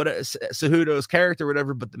about what Cejudo's character,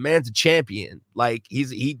 whatever, but the man's a champion. Like,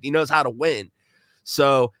 he knows how to win.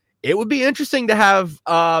 So it would be interesting to have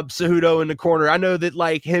Cejudo in the corner. I know that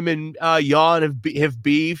like him and Jan have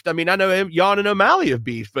beefed. I mean, I know Jan and O'Malley have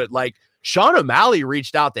beefed, but like Sean O'Malley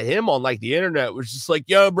reached out to him on like the internet, was just like,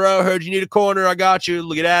 "Yo, bro, heard you need a corner. I got you.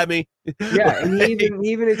 Look at me." Yeah, and he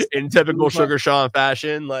even in typical Sugar Sean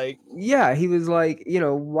fashion, like, yeah, he was like, you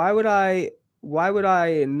know, why would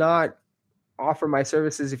I not offer my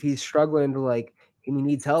services if he's struggling to like, and he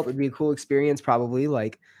needs help? It'd be a cool experience, probably.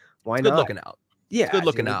 Like, why not? Good looking out. Yeah, it's good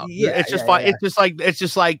looking out. Yeah, it's just fine. Yeah. It's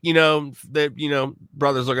just like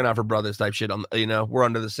brothers looking out for brothers type shit. We're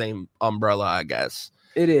under the same umbrella, I guess.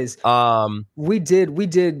 It is. We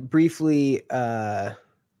did briefly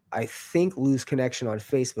I think lose connection on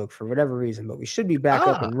Facebook for whatever reason, but we should be back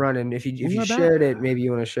up and running. If you shared it, maybe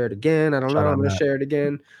you want to share it again. I don't know. I'm gonna share it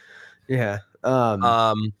again. Yeah.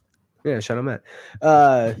 Yeah, shut him at.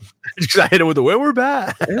 Because I hit him with the we're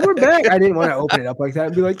back. And we're back. I didn't want to open it up like that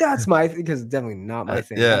and be like, that's my thing, because it's definitely not my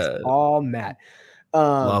thing. Yeah. That's all Matt.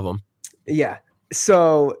 Love him. Yeah.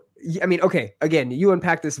 So, I mean, okay, again, you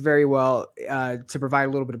unpacked this very well. To provide a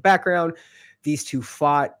little bit of background, these two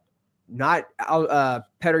fought. Not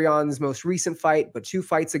Petr Yan's most recent fight, but 2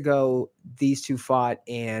 fights ago, these two fought.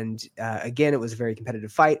 And again, it was a very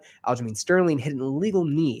competitive fight. Aljamain Sterling hit an illegal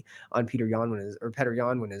knee on Petr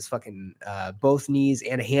Yan when his fucking both knees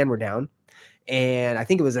and a hand were down. And I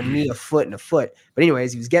think it was a knee, a foot, and a foot. But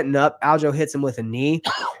anyways, he was getting up. Aljo hits him with a knee.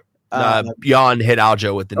 Jan hit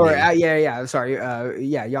Aljo with the knee. Yeah. Sorry.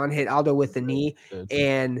 Jan hit Aldo with the knee.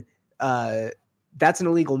 And that's an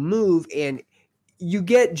illegal move. And you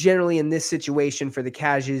get generally in this situation for the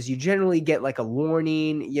Cages, you generally get like a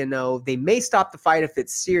warning, they may stop the fight if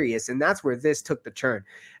it's serious. And that's where this took the turn.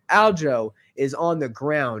 Aljo is on the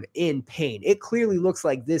ground in pain. It clearly looks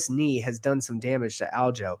like this knee has done some damage to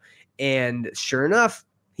Aljo. And sure enough,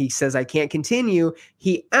 he says, I can't continue.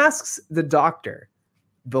 He asks the doctor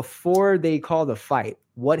before they call the fight,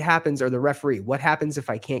 what happens, or the referee, what happens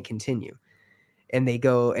if I can't continue? And they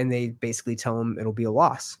go and they basically tell him it'll be a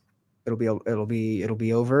loss. It'll be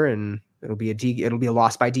over, and it'll be a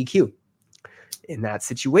loss by DQ. In that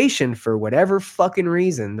situation, for whatever fucking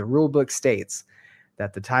reason, the rule book states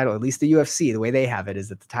that the title, at least the UFC, the way they have it, is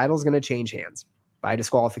that the title is going to change hands by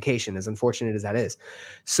disqualification, as unfortunate as that is.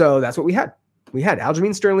 So that's what we had. We had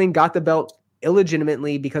Aljamain Sterling got the belt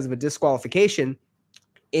illegitimately because of a disqualification.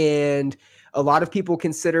 And a lot of people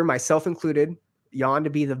consider, myself included, Jan to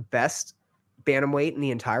be the best bantamweight in the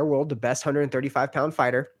entire world, the best 135-pound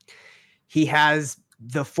fighter. He has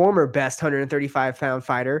the former best 135-pound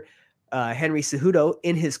fighter, Henry Cejudo,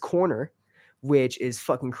 in his corner, which is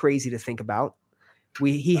fucking crazy to think about.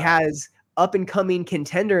 He has up-and-coming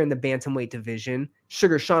contender in the bantamweight division,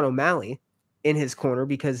 Sugar Sean O'Malley, in his corner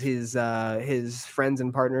because his friends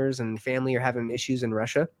and partners and family are having issues in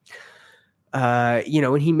Russia. And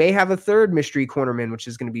he may have a third mystery cornerman, which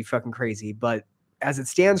is going to be fucking crazy. But as it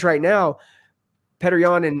stands right now, Petr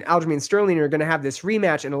Yan and Aljamain Sterling are going to have this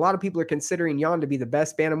rematch, and a lot of people are considering Yan to be the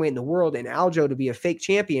best bantamweight in the world and Aljo to be a fake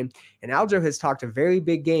champion. And Aljo has talked a very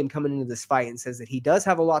big game coming into this fight and says that he does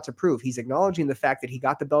have a lot to prove. He's acknowledging the fact that he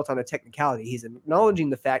got the belt on a technicality. He's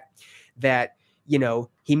acknowledging the fact that,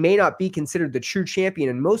 he may not be considered the true champion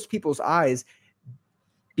in most people's eyes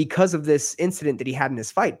because of this incident that he had in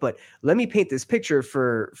his fight. But let me paint this picture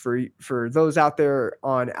for those out there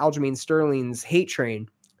on Aljamain Sterling's hate train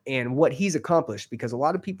and what he's accomplished, because a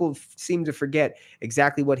lot of people seem to forget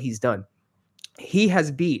exactly what he's done. He has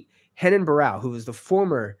beat Renan Barão, who was the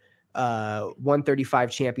former 135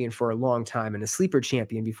 champion for a long time and a sleeper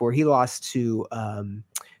champion before he lost to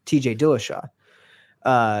TJ Dillashaw.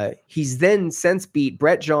 He's then since beat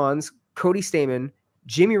Brett Johns, Cody Stamann,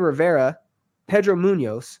 Jimmy Rivera, Pedro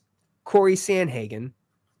Munoz, Corey Sandhagen,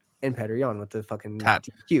 and Petr Yan with the fucking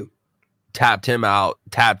DQ. Tapped him out,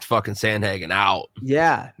 tapped fucking Sandhagen out.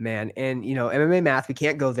 Yeah, man. And, MMA math, we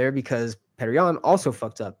can't go there because Petr Yan also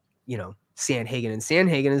fucked up, Sandhagen, and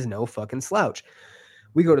Sandhagen is no fucking slouch.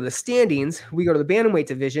 We go to the standings. We go to the bantamweight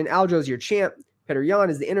division. Aljo's your champ. Petr Yan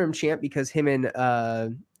is the interim champ because him and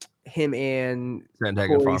Sandhagen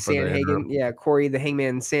Corey Sandhagen, Corey the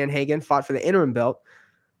Hangman Sandhagen fought for the interim belt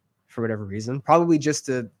for whatever reason, probably just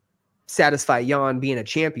to satisfy Yan being a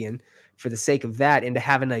champion, for the sake of that, and to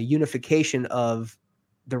having a unification of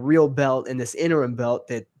the real belt and this interim belt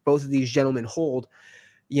that both of these gentlemen hold,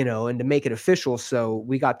 and to make it official. So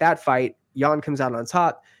we got that fight. Yan comes out on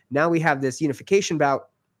top. Now we have this unification bout.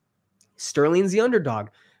 Sterling's the underdog.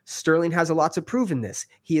 Sterling has a lot to prove in this.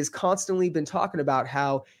 He has constantly been talking about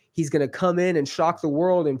how he's going to come in and shock the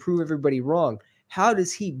world and prove everybody wrong. How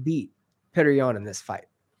does he beat Petr Yan in this fight?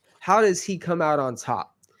 How does he come out on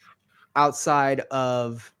top outside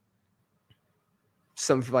of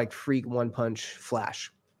some like freak one punch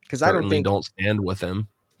flash? Because I don't stand with him.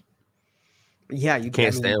 Yeah, you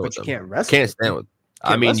can't stand with him. You can't wrestle. Can't stand with.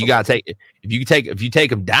 I mean, you gotta take if you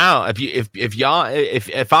take him down.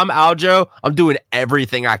 If I'm Aljo, I'm doing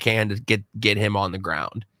everything I can to get him on the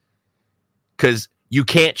ground. Because you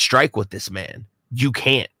can't strike with this man. You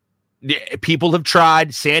can't. People have tried.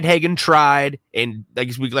 Sandhagen tried, and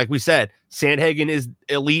like we said, Sandhagen is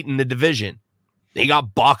elite in the division. He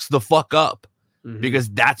got boxed the fuck up because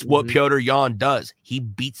that's what Petr Yan does. He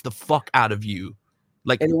beats the fuck out of you.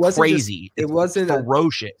 Like, and it wasn't crazy. It wasn't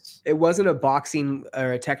ferocious. It wasn't a boxing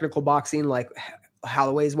or a technical boxing like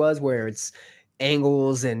Holloway's was, where it's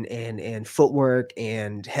angles and footwork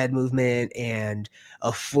and head movement and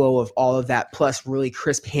a flow of all of that, plus really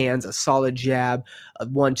crisp hands, a solid jab, a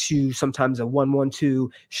 1-2, sometimes a 1-1-2,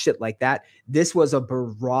 shit like that. This was a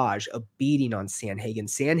barrage, a beating on Sandhagen.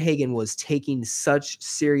 Sandhagen was taking such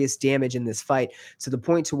serious damage in this fight to the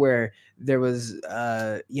point to where there was,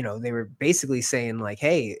 they were basically saying like,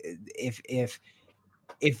 hey, if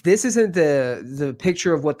this isn't the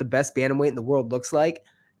picture of what the best bantamweight in the world looks like,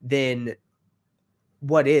 then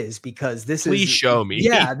what is? Because please show me.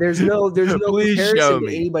 Yeah, there's no comparison to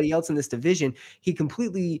anybody else in this division. He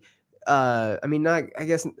completely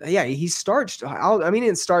he starched Aldo. He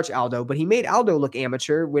didn't starch Aldo, but he made Aldo look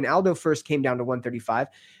amateur when Aldo first came down to 135.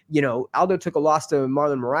 Aldo took a loss to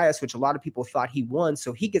Marlon Moraes, which a lot of people thought he won,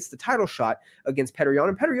 so he gets the title shot against Petr Yan,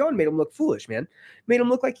 and Petr Yan made him look foolish, man. Made him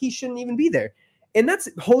look like he shouldn't even be there. And that's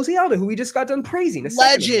Jose Aldo, who we just got done praising.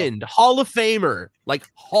 Legend, Hall of Famer, like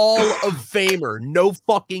Hall of Famer, no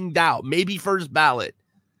fucking doubt. Maybe first ballot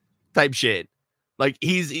type shit. Like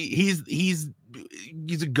he's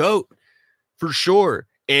a goat for sure.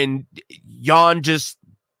 And Yan he's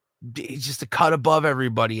just a cut above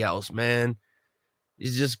everybody else, man.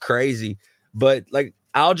 He's just crazy. But like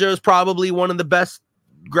Aljo's probably one of the best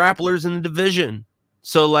grapplers in the division.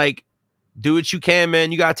 So like, do what you can,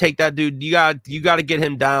 man. You gotta take that dude. You gotta get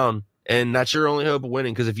him down, and that's your only hope of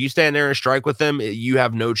winning. Because if you stand there and strike with him, you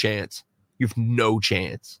have no chance. You have no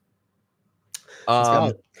chance.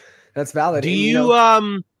 That's valid. Do you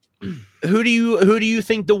who do you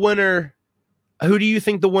think the winner? Who do you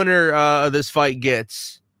think the winner of this fight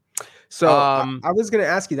gets? So I was going to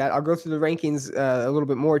ask you that. I'll go through the rankings a little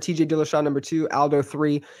bit more. TJ Dillashaw number 2, Aldo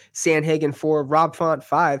 3, Sandhagen 4, Rob Font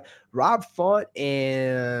 5. Rob Font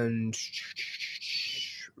is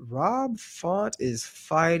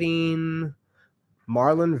fighting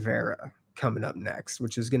Marlon Vera coming up next,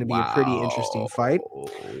 which is going to be a pretty interesting fight.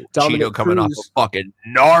 Dominic Cheeto coming off a fucking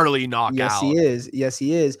gnarly knockout. Yes,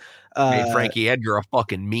 he is. Made Frankie Edgar a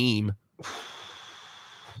fucking meme.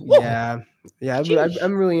 Yeah,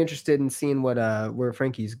 I'm really interested in seeing what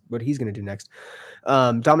he's going to do next.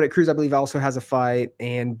 Dominic Cruz, I believe, also has a fight,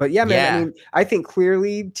 but yeah, man. I mean, I think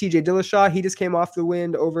clearly TJ Dillashaw, he just came off the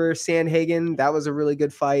win over Sandhagen. That was a really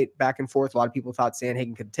good fight, back and forth. A lot of people thought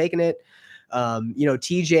Sandhagen could have taken it.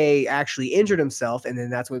 TJ actually injured himself, and then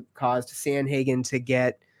that's what caused Sandhagen to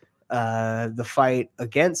get the fight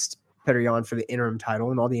against Petr Yan for the interim title,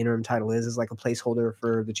 and all the interim title is like a placeholder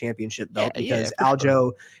for the championship belt because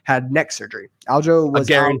Aljo had neck surgery. Aljo was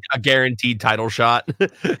a guaranteed title shot,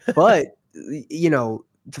 but the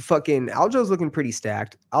fucking Aljo's looking pretty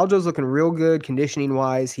stacked. Aljo's looking real good conditioning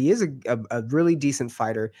wise. He is a really decent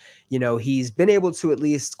fighter. He's been able to at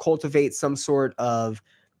least cultivate some sort of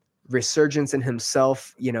resurgence in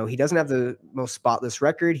himself. He doesn't have the most spotless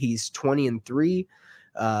record. He's 20-3.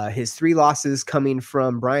 His 3 losses coming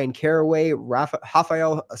from Brian Caraway,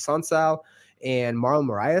 Rafael Assunção, and Marlon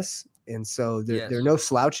Moraes. And so there are no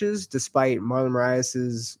slouches despite Marlon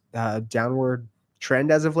Moraes's downward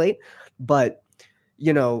trend as of late. But,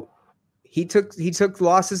 he took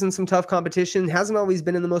losses in some tough competition, hasn't always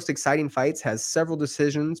been in the most exciting fights, has several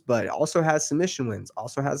decisions, but also has submission wins,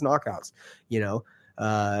 also has knockouts. He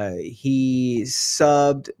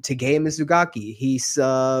subbed Takeya Mizugaki. He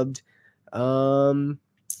subbed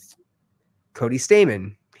Cody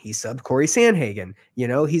Stamann. He subbed Corey Sandhagen.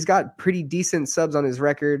 He's got pretty decent subs on his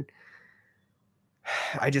record.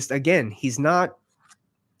 He's not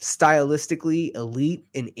stylistically elite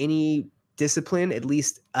in any discipline, at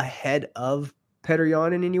least ahead of Petr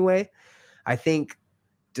Yan in any way. I think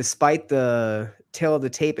despite the tail of the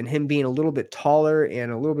tape and him being a little bit taller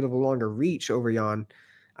and a little bit of a longer reach over Yan,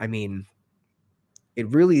 I mean, It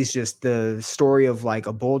really is just the story of like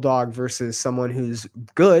a bulldog versus someone who's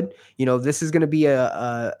good. You know, this is going to be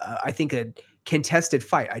I think a contested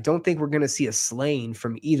fight. I don't think we're going to see a slaying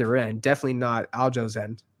from either end. Definitely not Aljo's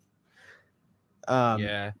end.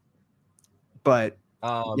 Yeah. But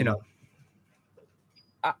you know,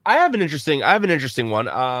 I have an interesting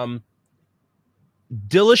one.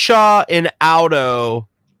 Dillashaw and Aldo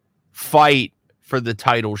fight for the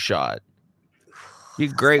title shot. Be a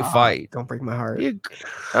great fight. Don't break my heart.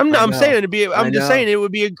 I'm saying it'd be. I'm just saying it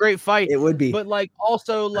would be a great fight. It would be. But like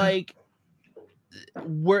also like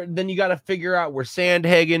then you got to figure out where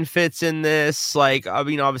Sandhagen fits in this. Like, I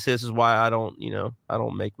mean, obviously this is why I don't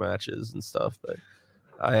make matches and stuff, but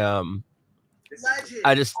I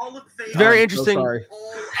just very interesting. So sorry.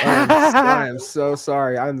 I am so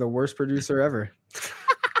sorry. I'm the worst producer ever.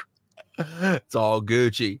 It's all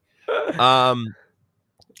Gucci.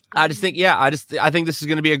 I think this is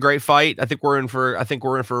going to be a great fight. I think we're in for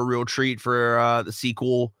a real treat for the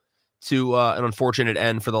sequel to an unfortunate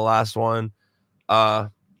end for the last one.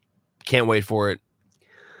 Can't wait for it.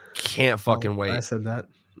 Can't fucking wait. I said that.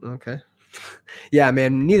 Okay. Yeah,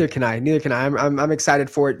 man. Neither can I. I'm excited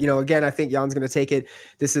for it. You know, again, I think Jan's gonna take it.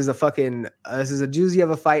 This is a doozy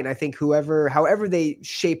of a fight, and I think however they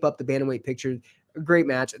shape up the bantamweight picture, a great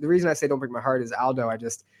match. The reason I say don't break my heart is Aldo.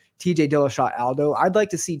 TJ Dillashaw Aldo. I'd like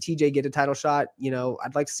to see TJ get a title shot. You know,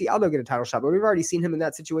 I'd like to see Aldo get a title shot, but we've already seen him in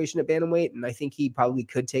that situation at bantamweight, and I think he probably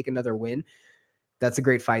could take another win. That's a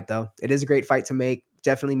great fight, though. It is a great fight to make.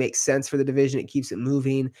 Definitely makes sense for the division. It keeps it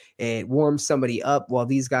moving. It warms somebody up while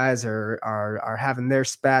these guys are having their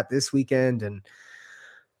spat this weekend. And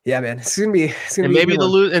yeah, man, it's gonna be. Maybe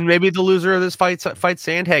the loser of this fights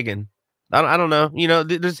Sandhagen. I don't know. You know,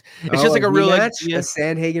 it's just like a real match, a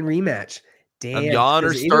Sandhagen rematch. Damn, a Jan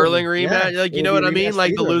or Sterling rematch. Like, you know what I mean?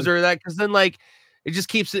 Like the loser of that, because then like it just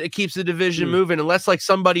keeps the division moving. Unless like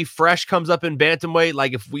somebody fresh comes up in bantamweight,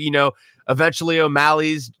 like if we, eventually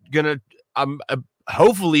O'Malley's gonna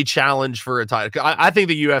hopefully challenge for a title. I think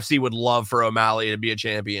the UFC would love for O'Malley to be a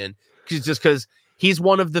champion, because he's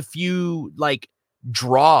one of the few like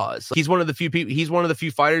draws. He's one of the few people. He's one of the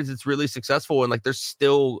few fighters that's really successful, and like they're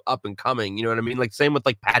still up and coming. You know what I mean? Like same with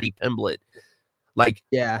like Paddy Pimblett. Like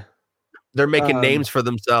yeah. They're making names for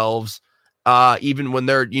themselves, even when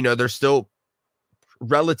they're still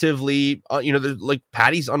relatively, they're like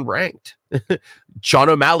Paddy's unranked. Sean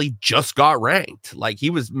O'Malley just got ranked. Like he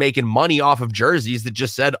was making money off of jerseys that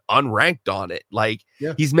just said unranked on it. Like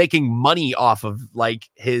he's making money off of like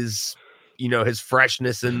his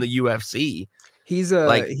freshness in the UFC. He's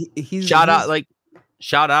shout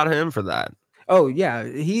out to him for that. Oh yeah,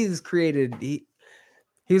 he's created.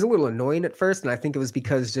 He was a little annoying at first, and I think it was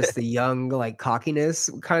because just the young, like, cockiness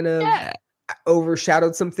kind of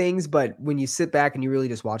overshadowed some things. But when you sit back and you really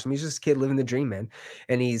just watch him, he's just a kid living the dream, man.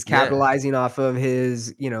 And he's capitalizing off of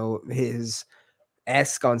his, his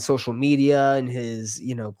esque on social media and his,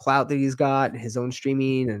 clout that he's got, and his own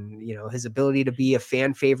streaming, and, his ability to be a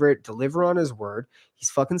fan favorite, deliver on his word. He's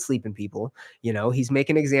fucking sleeping people, he's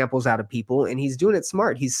making examples out of people, and he's doing it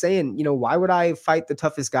smart. He's saying, why would I fight the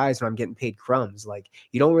toughest guys when I'm getting paid crumbs? Like,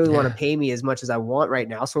 you don't really want to pay me as much as I want right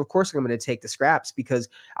now. So of course I'm going to take the scraps, because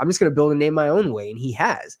I'm just going to build a name my own way. And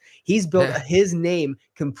he's built his name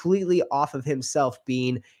completely off of himself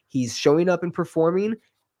he's showing up and performing,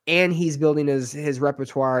 and he's building his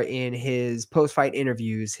repertoire in his post-fight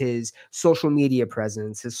interviews, his social media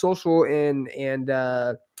presence, his social and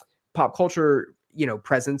pop culture,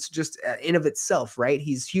 presence just in of itself, right?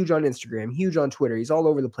 He's huge on Instagram, huge on Twitter. He's all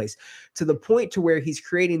over the place, to the point to where he's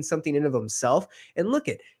creating something in of himself. And look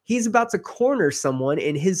he's about to corner someone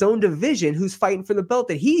in his own division who's fighting for the belt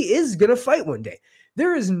that he is going to fight one day.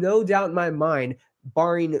 There is no doubt in my mind,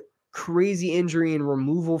 barring crazy injury and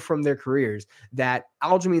removal from their careers, that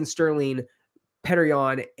Aljamain Sterling, Petr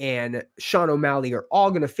Yan, and Sean O'Malley are all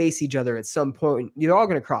going to face each other at some point. You're all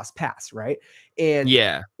going to cross paths, right? And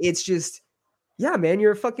it's just, yeah, man,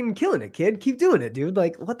 you're fucking killing it, kid. Keep doing it, dude.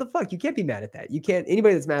 Like, what the fuck? You can't be mad at that. You can't.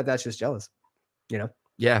 Anybody that's mad at that's just jealous,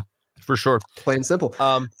 Yeah, for sure. Plain and simple.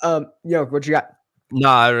 What you got?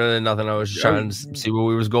 Nah, really nothing. I was just trying to see where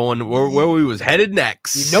we was going, where we was headed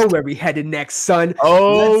next. You know where we headed next, son.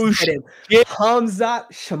 Oh, shit. Khamzat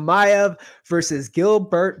Chimaev versus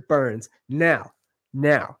Gilbert Burns. Now,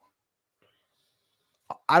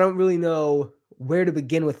 I don't really know where to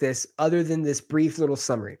begin with this other than this brief little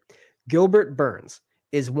summary. Gilbert Burns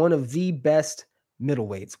is one of the best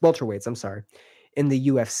welterweights, in the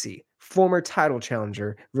UFC. Former title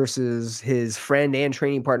challenger versus his friend and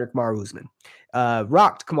training partner, Kamaru Usman.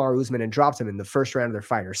 Rocked Kamaru Usman and dropped him in the first round of their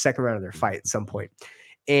fight, or second round of their fight at some point.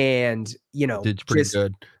 and did pretty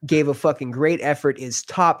good. Gave a fucking great effort, is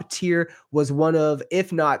top tier, was one of,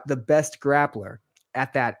 if not the best grappler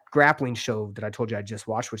at that grappling show that I told you I just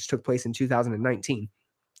watched, which took place in 2019.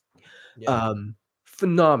 Yeah.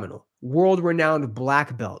 Phenomenal. World-renowned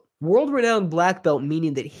black belt. World-renowned black belt,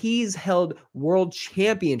 meaning that he's held world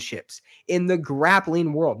championships in the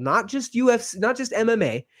grappling world, not just UFC, not just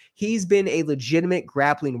MMA. He's been a legitimate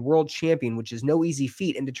grappling world champion, which is no easy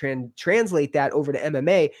feat. And to translate that over to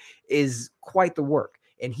MMA is quite the work.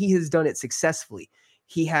 And he has done it successfully.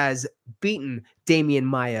 He has beaten Damian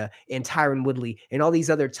Maia and Tyron Woodley and all these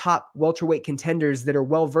other top welterweight contenders that are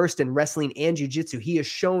well-versed in wrestling and jiu-jitsu. He has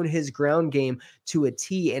shown his ground game to a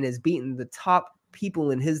T and has beaten the top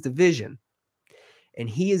people in his division. And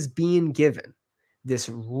he is being given this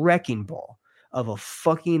wrecking ball of a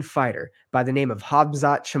fucking fighter by the name of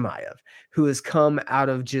Khamzat Chimaev, who has come out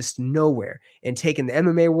of just nowhere and taken the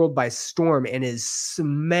MMA world by storm and is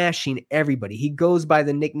smashing everybody. He goes by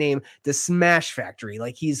the nickname the Smash Factory.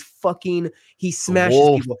 Like he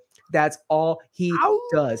smashes people. That's all he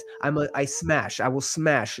does. I smash. I will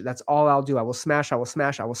smash. That's all I'll do. I will smash. I will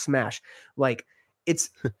smash. I will smash. Like it's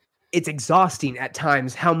exhausting at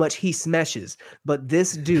times how much he smashes. But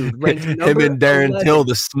this dude ranked him and Darren 11, Till,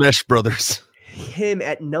 the Smash Brothers. Him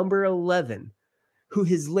at number 11, who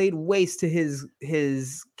has laid waste to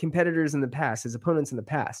his competitors in the past, his opponents in the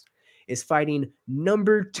past, is fighting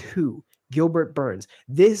number 2, Gilbert Burns.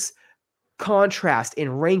 This contrast in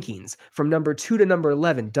rankings from number 2 to number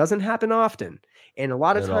 11 doesn't happen often. And a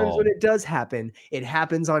lot of times when it does happen, it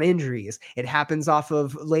happens on injuries. It happens off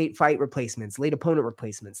of late fight replacements, late opponent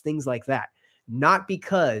replacements, things like that. Not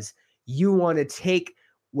because you want to take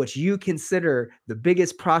what you consider the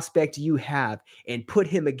biggest prospect you have and put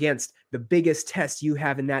him against the biggest test you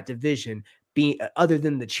have in that division, being other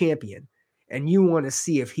than the champion. And you want to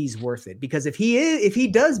see if he's worth it. Because if he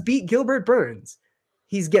does beat Gilbert Burns,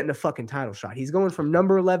 he's getting a fucking title shot. He's going from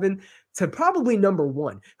number 11 to probably number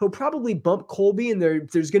 1. He'll probably bump Colby, and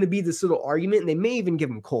there's going to be this little argument, and they may even give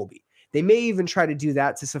him Colby. They may even try to do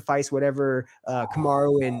that to suffice whatever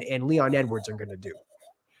Kamaru and Leon Edwards are going to do.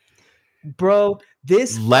 Bro,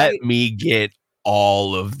 let me get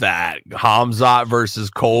all of that. Khamzat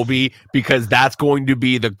versus Colby, because that's going to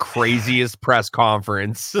be the craziest press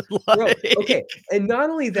conference. Bro, okay, and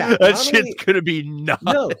not only that, shit's gonna be nuts.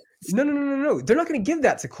 No. They're not going to give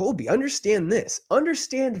that to Colby. Understand this.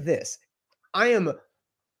 I am,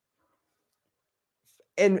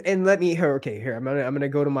 and let me here. Okay, here I'm gonna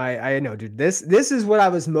go to my. I know, dude. This is what I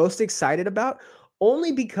was most excited about.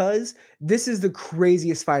 Only because this is the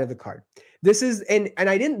craziest fight of the card. This is, and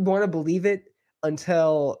I didn't want to believe it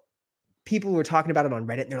until people were talking about it on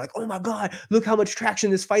Reddit, and they're like, oh my God, look how much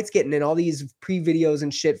traction this fight's getting. And all these pre-videos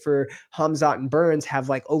and shit for Khamzat and Burns have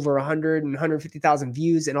like over 100 and 150,000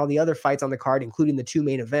 views, and all the other fights on the card, including the 2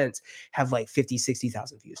 main events, have like 50,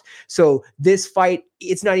 60,000 views. So this fight,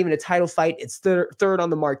 it's not even a title fight. It's third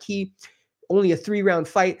on the marquee, only a 3-round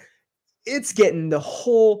fight. It's getting the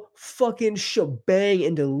whole fucking shebang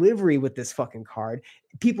and delivery with this fucking card.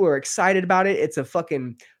 People are excited about it. It's a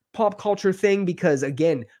fucking pop culture thing because,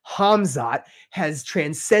 again, Khamzat has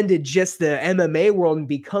transcended just the MMA world and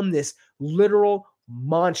become this literal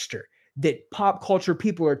monster that pop culture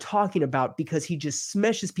people are talking about because he just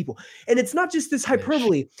smashes people. And it's not just this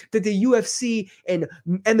hyperbole that the UFC and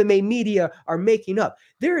MMA media are making up.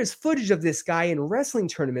 There is footage of this guy in wrestling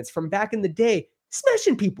tournaments from back in the day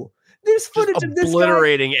smashing people. There's footage of this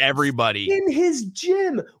obliterating everybody in his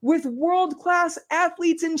gym with world-class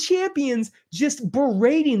athletes and champions, just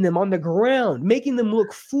berating them on the ground, making them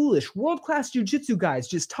look foolish. World-class jiu-jitsu guys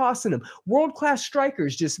just tossing them. World-class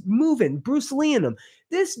strikers just moving, Bruce Lee in them.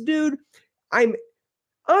 This dude, I'm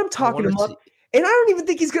talking him up. And I don't even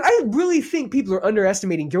think he's good. I really think people are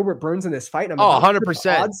underestimating Gilbert Burns in this fight.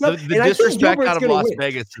 100%. The disrespect out of Las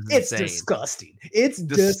Vegas is insane. It's disgusting. It's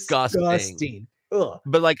disgusting. Ugh.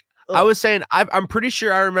 But like, I was saying, I'm pretty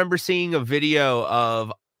sure I remember seeing a video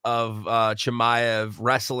of Chimaev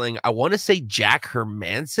wrestling. I want to say Jack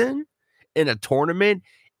Hermanson in a tournament,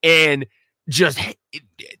 and just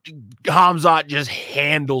Khamzat just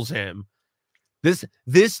handles him.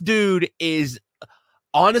 This dude is,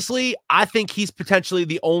 honestly, I think he's potentially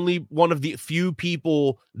the only one of the few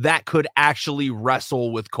people that could actually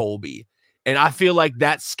wrestle with Colby, and I feel like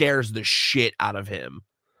that scares the shit out of him.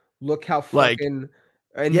 Look how fucking.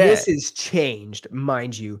 And this has changed,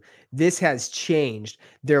 mind you. This has changed.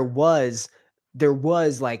 There was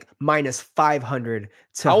like minus 500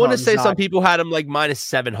 to I want to say some people had him like minus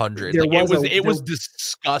 700. Like it was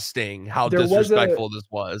disgusting how disrespectful this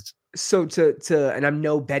was. So and I'm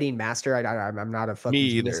no betting master. I'm not a fucking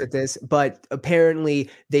genius at this, but apparently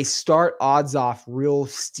they start odds off real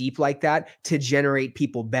steep like that to generate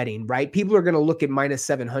people betting, right? People are going to look at minus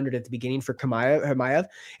 700 at the beginning for Chimaev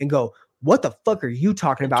and go, what the fuck are you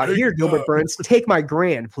talking about here, Gilbert Burns? Take my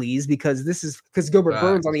grand, please, because Gilbert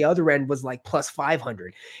Burns on the other end was like plus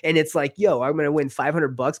 500. And it's like, yo, I'm going to win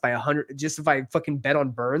 $500 by 100 just if I fucking bet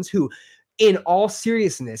on Burns, who in all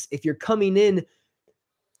seriousness, if you're coming in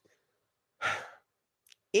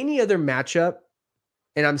any other matchup,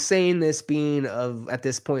 and I'm saying this being at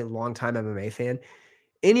this point, long-time MMA fan,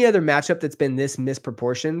 any other matchup that's been this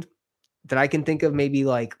misproportioned that I can think of, maybe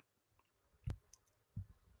like,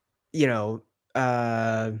 fucking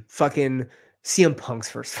CM Punk's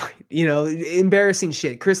first fight, embarrassing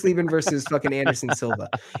shit. Chris Lieben versus fucking Anderson Silva,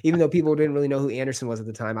 even though people didn't really know who Anderson was at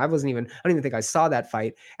the time. I don't even think I saw that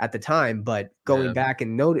fight at the time, but going back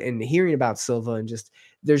and hearing about Silva and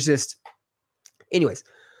anyways,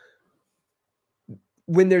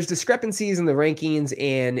 when there's discrepancies in the rankings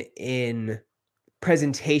and in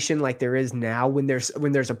presentation like there is now, when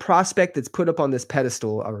there's a prospect that's put up on this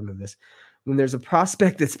pedestal, I'll remove this. When there's a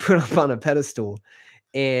prospect that's put up on a pedestal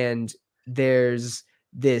and there's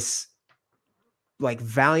this like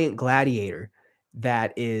valiant gladiator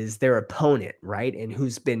that is their opponent, right? And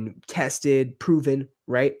who's been tested, proven,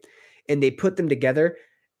 right? And they put them together.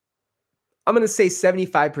 I'm going to say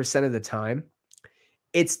 75% of the time,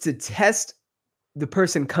 it's to test the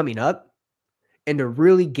person coming up and to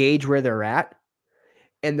really gauge where they're at.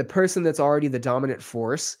 And the person that's already the dominant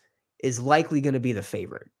force is likely going to be the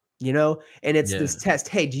favorite, And it's this test.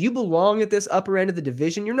 Hey, do you belong at this upper end of the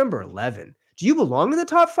division? You're number 11. Do you belong in the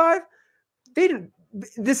top 5?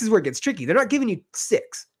 This is where it gets tricky. They're not giving you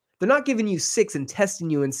 6. They're not giving you 6 and testing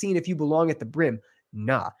you and seeing if you belong at the brim.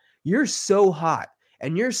 Nah, you're so hot.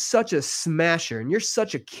 And you're such a smasher and you're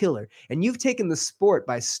such a killer and you've taken the sport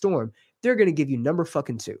by storm, they're going to give you number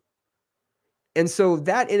fucking 2. And so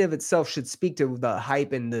that in of itself should speak to the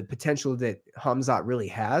hype and the potential that Khamzat really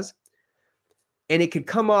has. And it could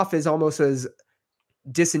come off as almost as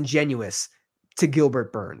disingenuous to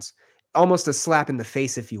Gilbert Burns, almost a slap in the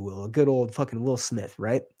face, if you will, a good old fucking Will Smith,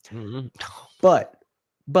 right? Mm-hmm.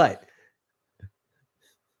 But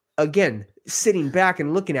again, sitting back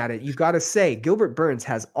and looking at it, you got to say Gilbert Burns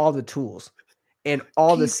has all the tools and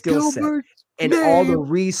all the skill set and all the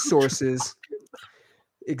resources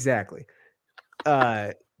exactly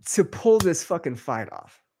to pull this fucking fight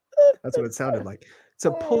off. That's what it sounded like.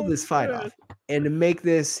 To pull this fight off and to make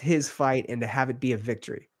this his fight and to have it be a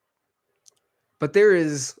victory. But there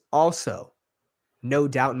is also no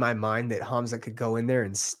doubt in my mind that Khamzat could go in there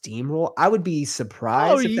and steamroll. I would be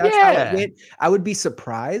surprised if that's how it went. I would be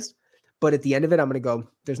surprised. But at the end of it, I'm going to go,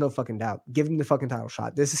 there's no fucking doubt. Give him the fucking title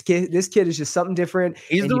shot. This kid is just something different.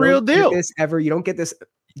 He's the real deal. You don't get this.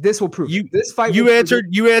 This will prove this fight. You answered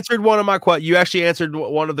one of my questions. You actually answered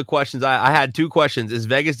one of the questions. I had 2 questions. Is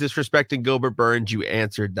Vegas disrespecting Gilbert Burns? You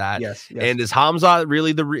answered that. Yes. And is Khamzat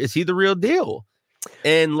really is he the real deal?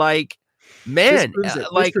 And like, man,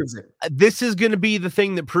 this is going to be the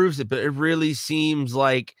thing that proves it. But it really seems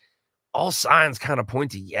like all signs kind of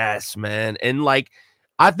point to yes, man. And like,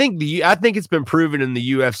 I think it's been proven in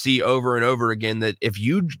the UFC over and over again that if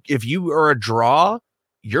you are a draw,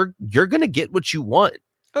 you're going to get what you want.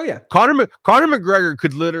 Oh yeah. Conor McGregor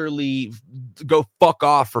could literally go fuck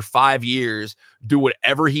off for 5 years, do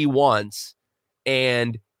whatever he wants,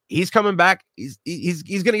 and he's coming back. He's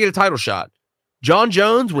going to get a title shot. John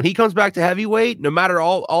Jones, when he comes back to heavyweight, no matter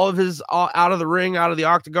all of his out of the ring, out of the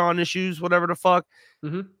octagon issues, whatever the fuck,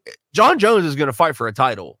 John Jones is going to fight for a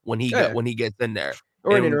title when he gets in there.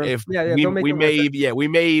 Or if we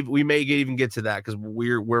may even get to that because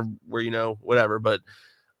we're whatever. But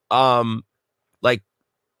like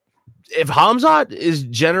if Khamzat is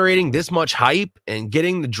generating this much hype and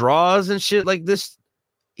getting the draws and shit like this,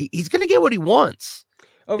 he's gonna get what he wants.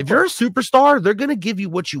 If you're a superstar, they're gonna give you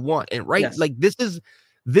what you want. And like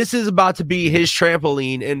this is about to be his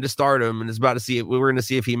trampoline into stardom, and it's about to see it. We're gonna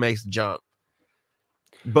see if he makes the jump.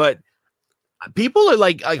 But people are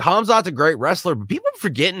like Khamzat's a great wrestler, but people are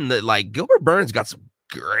forgetting that like Gilbert Burns got some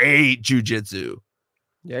great jiu-jitsu.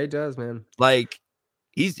 Yeah, he does, man. Like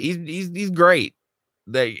he's great.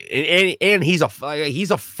 And he's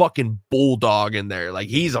a fucking bulldog in there. Like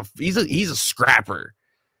he's a scrapper.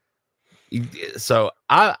 So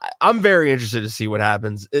I'm very interested to see what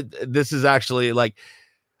happens. This is actually like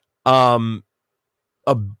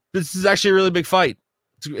this is actually a really big fight.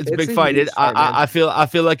 It's a big fight. I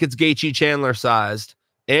feel like it's Gaethje Chandler sized,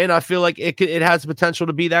 and I feel like it has the potential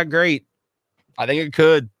to be that great. I think it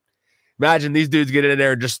could. Imagine these dudes get in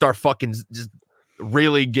there and just start fucking just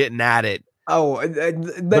really getting at it. Oh,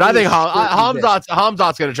 but I think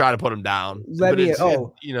Hamzat's going to try to put him down. Let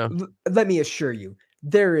me assure you,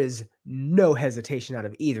 there is no hesitation out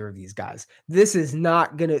of either of these guys. This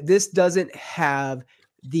doesn't have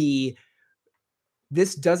the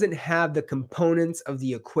components of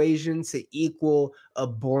the equation to equal a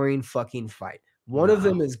boring fucking fight. One of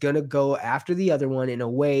them is going to go after the other one in a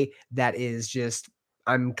way that is just,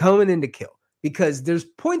 I'm coming in to kill, because there's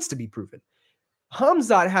points to be proven.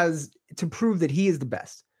 Hamzat has to prove that he is the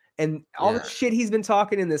best. And all the shit he's been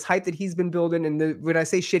talking and this hype that he's been building, and when I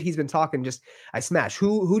say shit he's been talking, just I smash.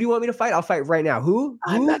 Who do you want me to fight? I'll fight right now. Who?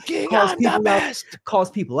 I'm the king. I'm the best.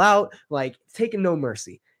 Calls people out, like taking no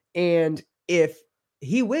mercy. And if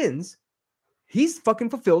he wins, he's fucking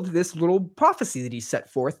fulfilled this little prophecy that he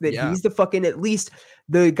set forth, that he's the fucking, at least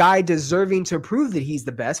the guy deserving to prove that he's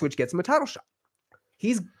the best, which gets him a title shot.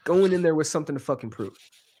 He's going in there with something to fucking prove.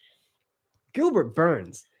 Gilbert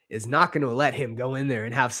Burns is not going to let him go in there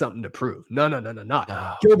and have something to prove. No.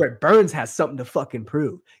 Gilbert Burns has something to fucking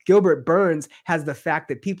prove. Gilbert Burns has the fact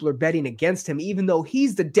that people are betting against him, even though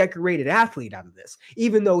he's the decorated athlete out of this,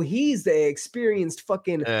 even though he's the experienced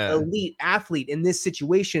fucking elite athlete in this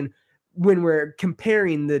situation when we're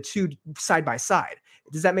comparing the two side by side.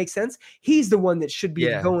 Does that make sense? He's the one that should be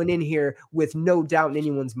going in here with no doubt in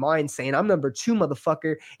anyone's mind saying, I'm number 2,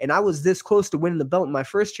 motherfucker, and I was this close to winning the belt in my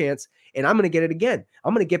first chance, and I'm going to get it again.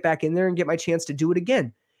 I'm going to get back in there and get my chance to do it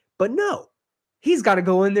again. But no, he's got to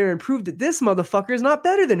go in there and prove that this motherfucker is not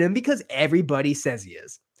better than him, because everybody says he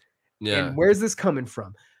is. Yeah. And where's this coming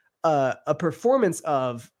from? A performance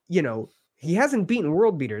of, he hasn't beaten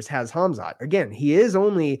world beaters, has Hamzat. Again, he is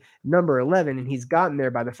only number 11, and he's gotten there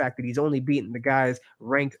by the fact that he's only beaten the guys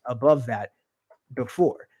ranked above that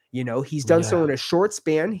before. He's done so in a short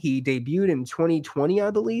span. He debuted in 2020, I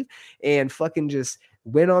believe, and fucking just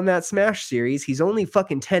went on that Smash series. He's only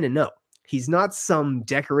fucking 10-0. He's not some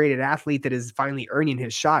decorated athlete that is finally earning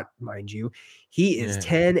his shot, mind you. He is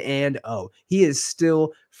 10-0. He is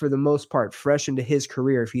still, for the most part, fresh into his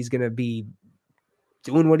career if he's going to be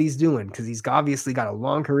doing what he's doing, because he's obviously got a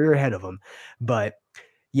long career ahead of him. But,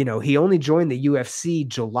 he only joined the UFC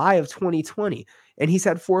July of 2020, and he's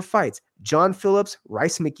had 4 fights. John Phillips,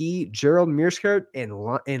 Rice McGee, Gerald Meerschaert, and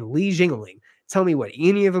Li Jingliang. Tell me what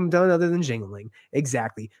any of them done other than Jingliang.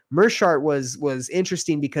 Exactly. Meerschaert was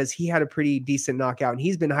interesting because he had a pretty decent knockout, and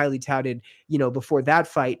he's been highly touted, before that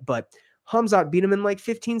fight, but Hamzat beat him in like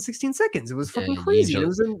 15, 16 seconds. It was fucking crazy. It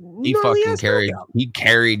was he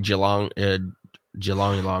carried Jingliang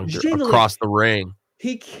across the ring.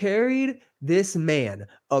 He carried this man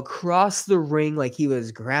across the ring like he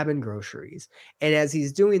was grabbing groceries. And as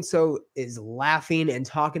he's doing so, is laughing and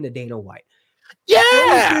talking to Dana White. Yeah.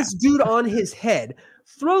 Throws this dude on his head,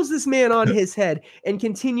 throws this man on his head, and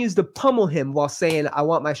continues to pummel him while saying, I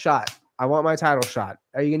want my shot. I want my title shot.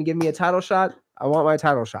 Are you going to give me a title shot? I want my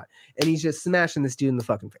title shot. And he's just smashing this dude in the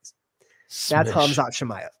fucking face. Smash. That's Hamzat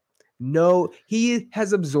Chimaev. No, he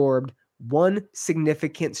has absorbed one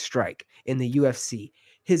significant strike in the UFC.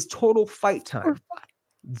 His total fight time,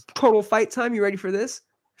 you ready for this?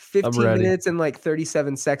 15 minutes and like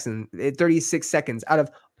 36 seconds out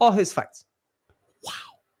of all his fights. Wow.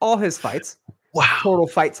 All his fights. Wow. Total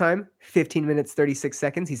fight time, 15 minutes, 36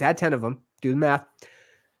 seconds. He's had 10 of them. Do the math.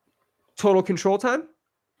 Total control time,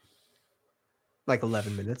 like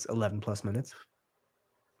 11 plus minutes.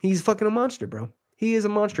 He's fucking a monster, bro. He is a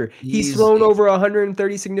monster. He's thrown over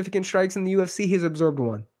 130 significant strikes in the UFC. He's absorbed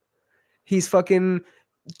 1. He's fucking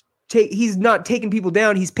he's not taking people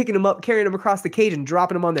down. He's picking them up, carrying them across the cage, and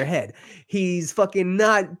dropping them on their head. He's fucking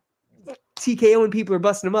not TKOing people or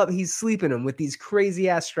busting them up. He's sleeping them with these crazy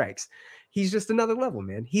ass strikes. He's just another level,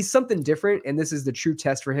 man. He's something different, and this is the true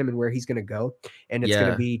test for him and where he's going to go. And it's going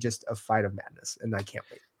to be just a fight of madness, and I can't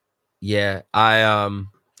wait. Yeah, I'm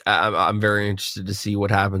very interested to see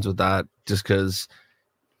what happens with that, just because,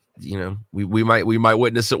 we might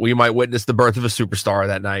witness it. We might witness the birth of a superstar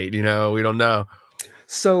that night. We don't know.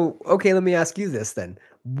 So, okay, let me ask you this then.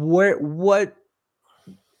 What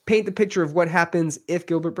paint the picture of what happens if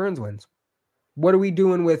Gilbert Burns wins? What are we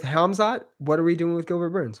doing with Hamzat? What are we doing with Gilbert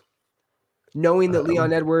Burns? Knowing that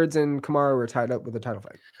Leon Edwards and Kamaru were tied up with a title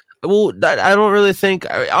fight. Well, I don't really think,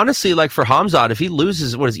 honestly, like for Hamzat, if he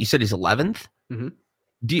loses, you said he's 11th? Mm-hmm.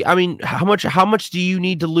 How much do you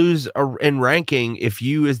need to lose in ranking if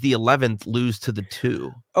you, as the 11th, lose to the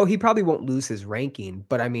 2? Oh, he probably won't lose his ranking,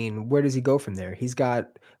 but where does he go from there? He's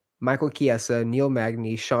got Michael Chiesa, Neil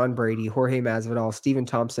Magny, Sean Brady, Jorge Masvidal, Stephen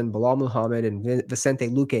Thompson, Bilal Muhammad, and Vicente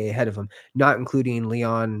Luque ahead of him, not including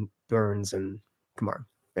Leon Burns and Kamaru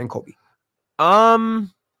and Colby.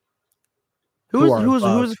 Who was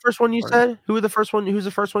the first one you said? Who's the first one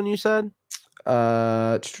you said?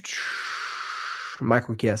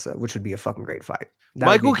 Michael Chiesa, which would be a fucking great fight.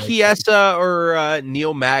 Michael Chiesa or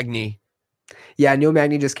Neil Magny. Yeah, Neil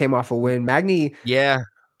Magny just came off a win. Magny, yeah,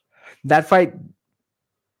 that fight.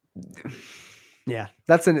 Yeah,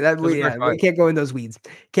 we can't go in those weeds.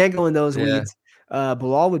 Can't go in those weeds.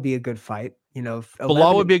 Bilal would be a good fight. You know,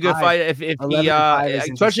 Bilal would be a good fight if he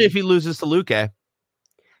especially if he loses to Luque.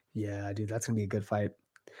 Yeah, dude, that's gonna be a good fight.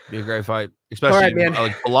 Be a great fight, especially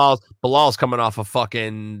like Bilal's coming off a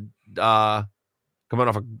fucking a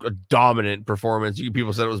dominant performance.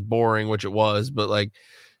 People said it was boring, which it was, but like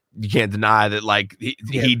you can't deny that like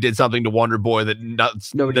he did something to Wonder Boy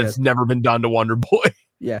that's never been done to Wonder Boy.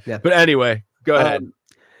 Yeah. But anyway, go ahead.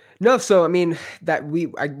 No, so I mean that we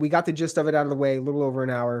got the gist of it out of the way, a little over an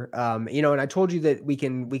hour. And I told you that we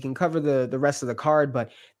can cover the rest of the card,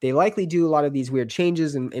 but they likely do a lot of these weird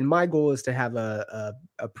changes. And my goal is to have a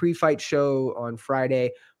pre-fight show on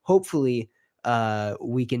Friday. Hopefully,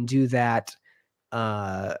 we can do that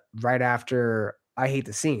right after I Hate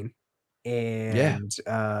the Scene. And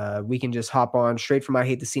we can just hop on straight from I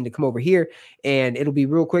Hate the Scene to come over here, and it'll be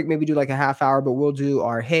real quick, maybe do like a half hour, but we'll do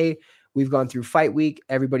our we've gone through fight week,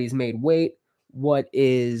 everybody's made weight, what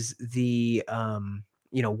is the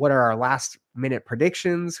what are our last minute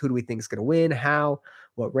predictions, who do we think is going to win, how,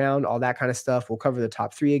 what round, all that kind of stuff. We'll cover the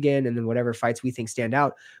top 3 again, and then whatever fights we think stand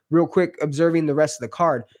out. Real quick, observing the rest of the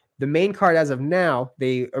card, the main card as of now,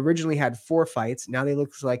 they originally had 4 fights, now they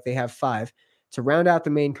look like they have 5. To round out the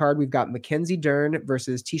main card, we've got Mackenzie Dern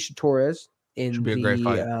versus Tisha Torres in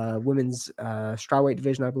the women's strawweight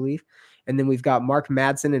division, I believe. And then we've got Mark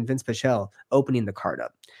Madsen and Vince Pichel opening the card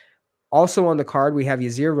up. Also on the card, we have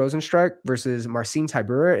Yazir Rozenstruik versus Marcin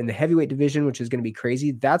Tybura in the heavyweight division, which is going to be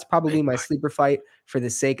crazy. That's probably my sleeper fight for the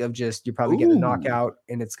sake of just you're probably getting a knockout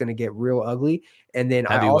and it's going to get real ugly. And then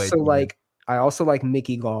I also like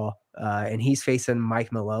Mickey Gall, and he's facing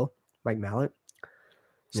Mike Mallet.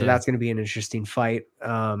 So that's going to be an interesting fight.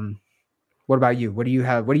 What about you? What do you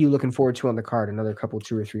have? What are you looking forward to on the card? Another couple,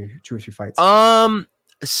 two or three fights.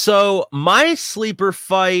 So my sleeper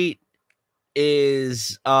fight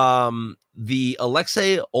is the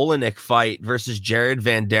Alexei Olenek fight versus Jared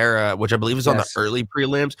Vanderaa, which I believe is on the early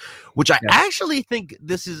prelims, which I actually think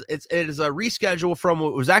it is a reschedule from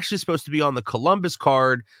what was actually supposed to be on the Columbus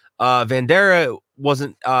card. Vanderaa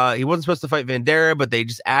wasn't supposed to fight Vanderaa, but they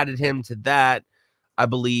just added him to that. I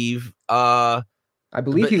believe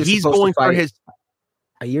he's going for his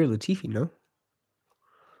Yair Latifi. No,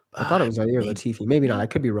 I thought it was Yair Latifi. Maybe not. I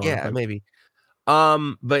could be wrong. Yeah, maybe.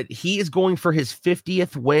 But he is going for his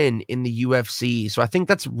 50th win in the UFC. So I think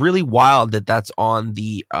that's really wild that that's on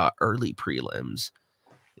the early prelims.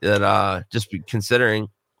 That just be considering.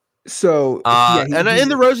 So and in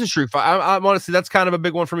the Rozenstruik fight, I honestly that's kind of a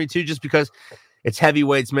big one for me too, just because it's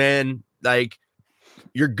heavyweights, man. Like.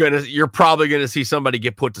 You're probably gonna see somebody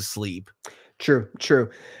get put to sleep. True.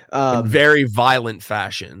 In very violent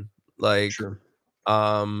fashion. Like, true.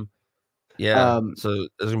 So it's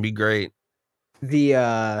gonna be great. The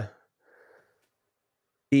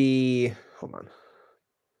hold on.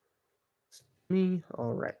 Me,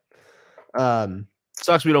 all right.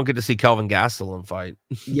 Sucks we don't get to see Kelvin Gastelum fight.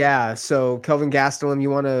 Yeah, so Kelvin Gastelum, you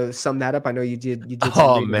want to sum that up? I know you did.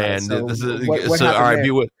 Oh man, so this is what all right.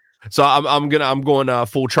 Be with. So I'm going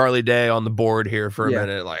full Charlie Day on the board here for a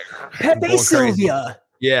minute, like Pepe Sylvia.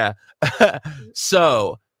 Yeah.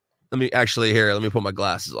 So let me put my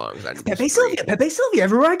glasses on. Pepe Sylvia.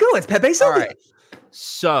 Everywhere I go, it's Pepe Sylvia. All right.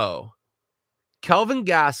 So Kelvin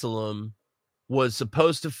Gastelum was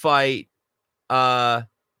supposed to fight.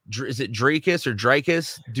 Is it Dricus or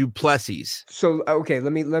Dricus du Plessis? So okay,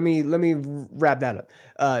 let me wrap that up.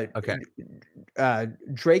 Okay.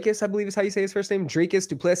 Dricus, I believe is how you say his first name. Dricus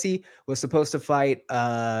du Plessis was supposed to fight.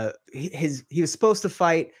 He was supposed to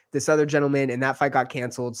fight this other gentleman, and that fight got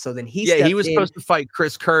canceled. So then he was supposed to fight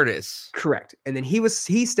Chris Curtis. Correct, and then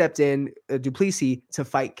he stepped in du Plessis to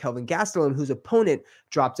fight Kelvin Gastelum, whose opponent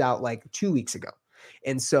dropped out like 2 weeks ago.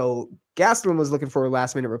 And so Gastelum was looking for a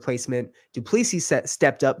last-minute replacement. Du Plessis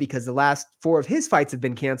stepped up because the last 4 of his fights have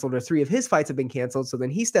been canceled, or 3 of his fights have been canceled. So then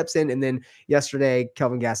he steps in, and then yesterday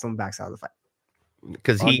Kelvin Gastelum backs out of the fight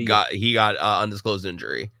because he got undisclosed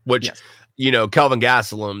injury. Which Kelvin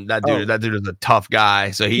Gastelum, that dude is a tough guy.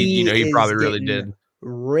 So he probably really did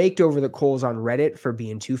raked over the coals on Reddit for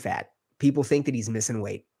being too fat. People think that he's missing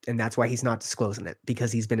weight. And that's why he's not disclosing it,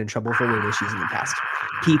 because he's been in trouble for weight issues in the past.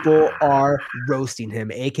 People are roasting him,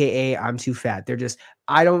 AKA I'm too fat. They're just,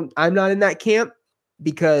 I'm not in that camp,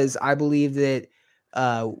 because I believe that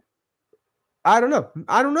I don't know.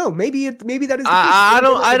 Maybe that is.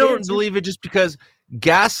 I don't believe it just because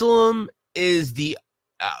Gastelum is the,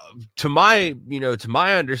 to my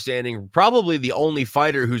understanding, probably the only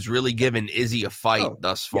fighter who's really given Izzy a fight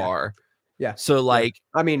thus far. Yeah. So like,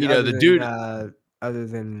 I mean, the dude, other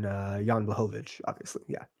than Jan Blachowicz, obviously.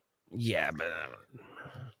 Yeah. Yeah,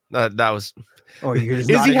 but that was. Oh, you're just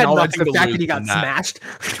Izzy had nothing the fact that he got smashed.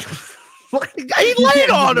 He laid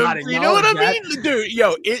on him. You know what I mean, dude?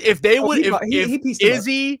 Yo, if they would, if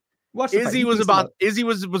Izzy was about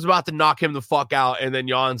to knock him the fuck out, and then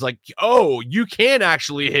Jan's like, "Oh, you can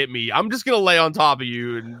actually hit me. I'm just gonna lay on top of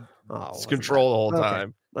you and control the whole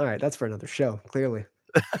time." All right, that's for another show. Clearly.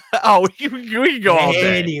 Oh, we can go all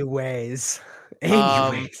day. Anyways.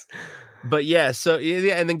 But yeah, so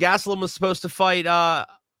yeah, and then Gastelum was supposed to fight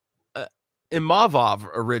Imavov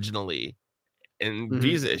originally. And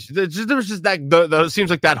Bezic, there was just that. It seems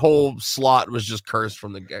like that whole slot was just cursed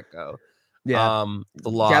from the get-go. Yeah, the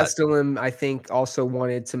lot. Gastelum, I think, also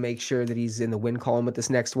wanted to make sure that he's in the win column with this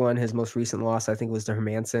next one. His most recent loss, I think, was to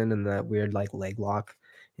Hermanson and that weird like leg lock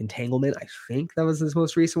entanglement. I think that was his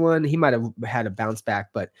most recent one. He might have had a bounce back,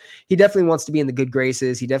 but he definitely wants to be in the good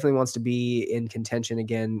graces. He definitely wants to be in contention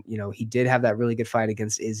again. You know, he did have that really good fight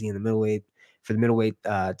against Izzy in the middleweight for the middleweight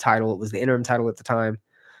title. It was the interim title at the time,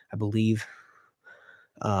 I believe.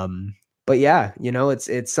 But yeah, you know,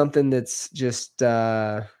 it's something that's just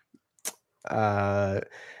okay.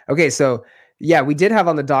 So yeah, we did have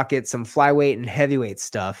on the docket some flyweight and heavyweight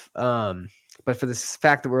stuff. But for the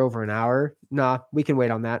fact that we're over an hour, we can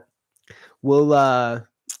wait on that. We'll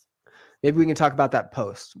maybe we can talk about that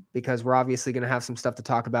post, because we're obviously going to have some stuff to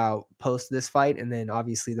talk about post this fight, and then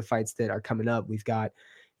obviously the fights that are coming up. We've got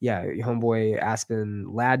your homeboy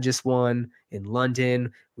Aspen Ladd just won in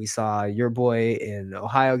London. We saw your boy in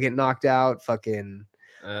Ohio get knocked out. Fucking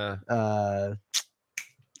give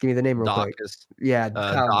me the name real quick. Yeah,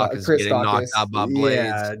 Chris getting knocked out by Blades.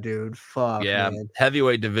 Yeah, dude. Fuck. Yeah, man.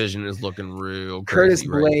 Heavyweight division is looking real Curtis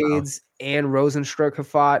crazy Blades and Rosenstruck have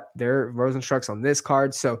fought. Rosenstruck's on this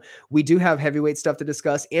card. So we do have heavyweight stuff to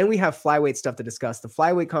discuss, and we have flyweight stuff to discuss. The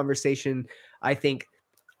flyweight conversation, I think,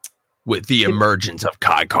 with the emergence of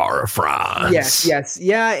Kai Kara-France. Yes.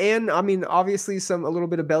 Yeah. And I mean, obviously a little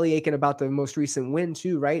bit of belly aching about the most recent win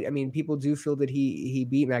too, right? I mean, people do feel that he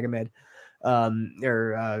beat Magomed,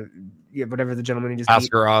 whatever the gentleman he just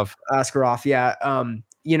Askarov. Yeah.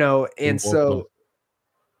 You know, and so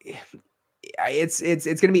it's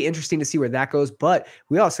going to be interesting to see where that goes, but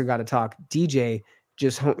we also got to talk DJ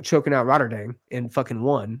just choking out Rotterdam and fucking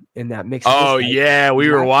won in that mix. Oh yeah. We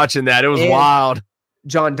were watching that. It was wild.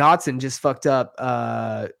 John Dodson just fucked up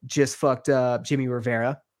Jimmy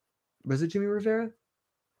Rivera. Was it Jimmy Rivera?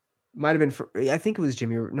 Might have been. I think it was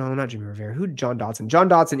Jimmy. No, not Jimmy Rivera. Who? John Dodson. John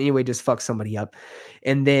Dodson anyway just fucked somebody up.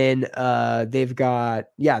 And then they've got,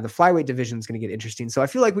 the flyweight division is going to get interesting. So I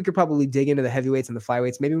feel like we could probably dig into the heavyweights and the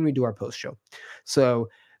flyweights maybe when we do our post show. So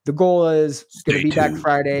the goal is going to be back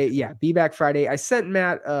Friday. Yeah, be back Friday. I sent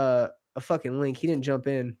Matt a fucking link. He didn't jump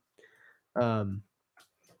in.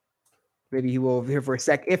 Maybe he will over here for a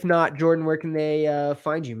sec. If not, Jordan, where can they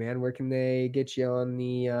find you, man? Where can they get you on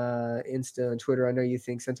the Insta and Twitter? I know you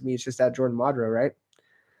think sent to me. It's just at Jordan Madro, right?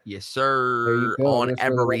 Yes, sir. On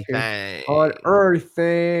everything. On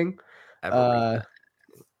everything.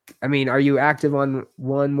 I mean, are you active on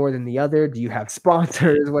one more than the other? Do you have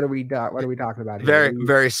sponsors? What are we talking about here?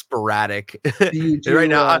 Very sporadic. Right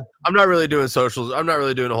now, I'm not really doing socials. I'm not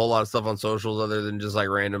really doing a whole lot of stuff on socials other than just like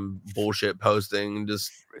random bullshit posting. Just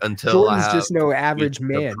until Jordan's just no average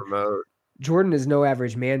man. Jordan is no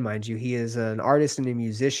average man, mind you. He is an artist and a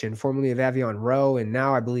musician, formerly of Avion Row, and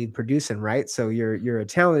now I believe producing. Right, so you're a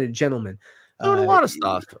talented gentleman. Doing a lot of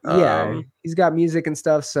stuff. Yeah, he's got music and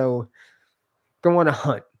stuff. So go on a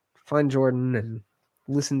hunt. Find Jordan and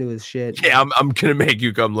listen to his shit. Yeah, I'm gonna make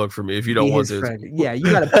you come look for me if you don't want to. Friend. Yeah, you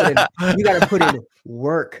gotta put in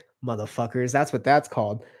work, motherfuckers. That's what that's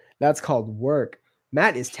called. That's called work.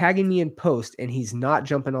 Matt is tagging me in post and he's not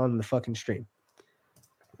jumping on the fucking stream.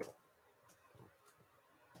 I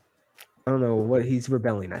don't know what he's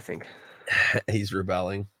rebelling, I think. He's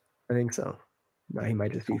rebelling. I think so. No, he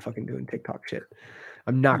might just be fucking doing TikTok shit.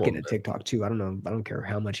 I'm not getting a TikTok too. I don't know. I don't care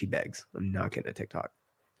how much he begs. I'm not getting a TikTok.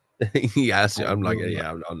 Yes, I'm not gonna.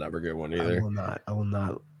 Yeah, I'll never get one either. I will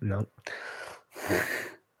not. No.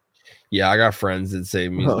 Yeah, I got friends that say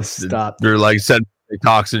me. Oh, stop. They're like send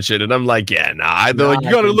TikToks and shit, and I'm like, yeah, nah. They're like,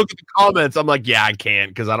 you gotta look at the comments. I'm like, yeah, I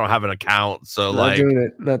can't because I don't have an account. So not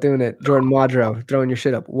doing it. Jordan Madro, throwing your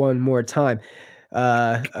shit up one more time.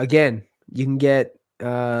 Again, you can get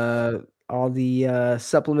all the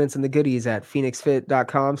supplements and the goodies at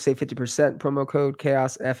phoenixfit.com. Save 50%. Promo code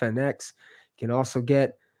ChaosFNX. You can also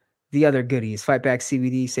get the other goodies. Fightback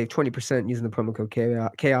CBD, save 20% using the promo code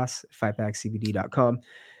chaos at fightbackcbd.com.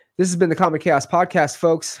 This has been the Common Chaos Podcast,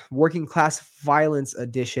 folks. Working Class Violence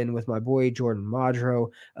Edition with my boy Jordan Madro.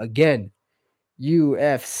 Again,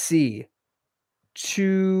 UFC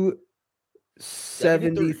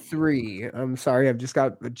 273. I'm sorry, I've just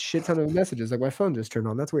got a shit ton of messages. Like my phone just turned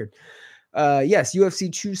on. That's weird. Yes,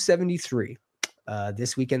 UFC 273.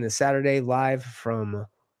 This weekend, this Saturday, live from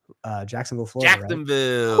Jacksonville, Florida.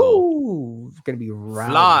 Jacksonville. Right? Ooh, gonna be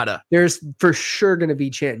Florida. There's for sure gonna be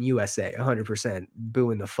chanting USA 100%,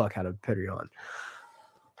 booing the fuck out of Petreon.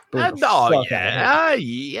 I don't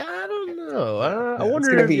know. I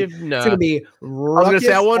wonder if it's gonna be. I was gonna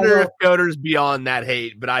say I wonder if Coder's beyond that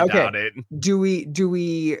hate, but I doubt it. Do we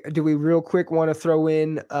real quick want to throw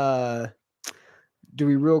in? Do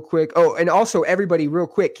we real quick? Oh, and also everybody real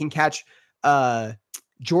quick can catch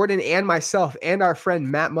Jordan and myself and our friend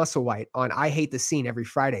Matt Musselwhite on I Hate the Scene every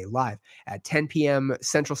Friday live at 10 p.m.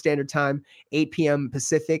 Central Standard Time, 8 p.m.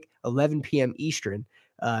 Pacific, 11 p.m. Eastern.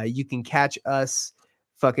 You can catch us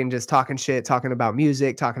fucking just talking shit, talking about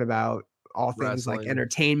music, talking about all things like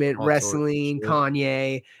entertainment, wrestling,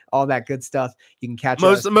 Kanye, all that good stuff. You can catch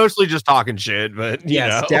us. Mostly just talking shit, but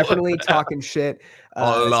yes, definitely talking shit,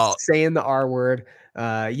 saying the R word.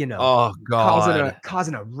 Oh god,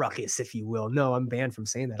 causing a ruckus, if you will. No, I'm banned from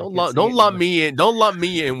saying that. Don't lump me in. Don't lump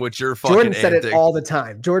me in with your fucking. Jordan said it all the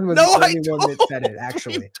time. Jordan was the only one that said it.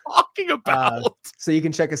 Actually, talking about. So you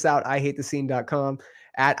can check us out. IHateTheScene.com,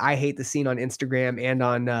 at I Hate the Scene on Instagram and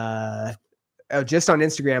on just on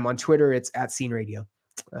Instagram. On Twitter, it's at Scene Radio.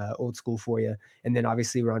 Old school for you. And then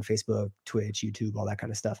obviously we're on Facebook, Twitch, YouTube, all that kind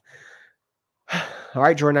of stuff. All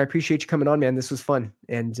right, Jordan, I appreciate you coming on, man. This was fun.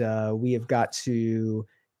 And we have got to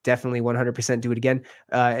definitely 100% do it again.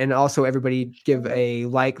 And also everybody give a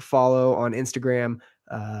like, follow on Instagram,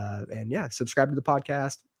 and yeah, subscribe to the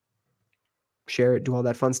podcast, share it, do all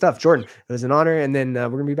that fun stuff. Jordan, it was an honor. And then we're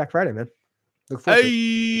going to be back Friday, man. Look forward to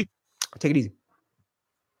it. Take it easy.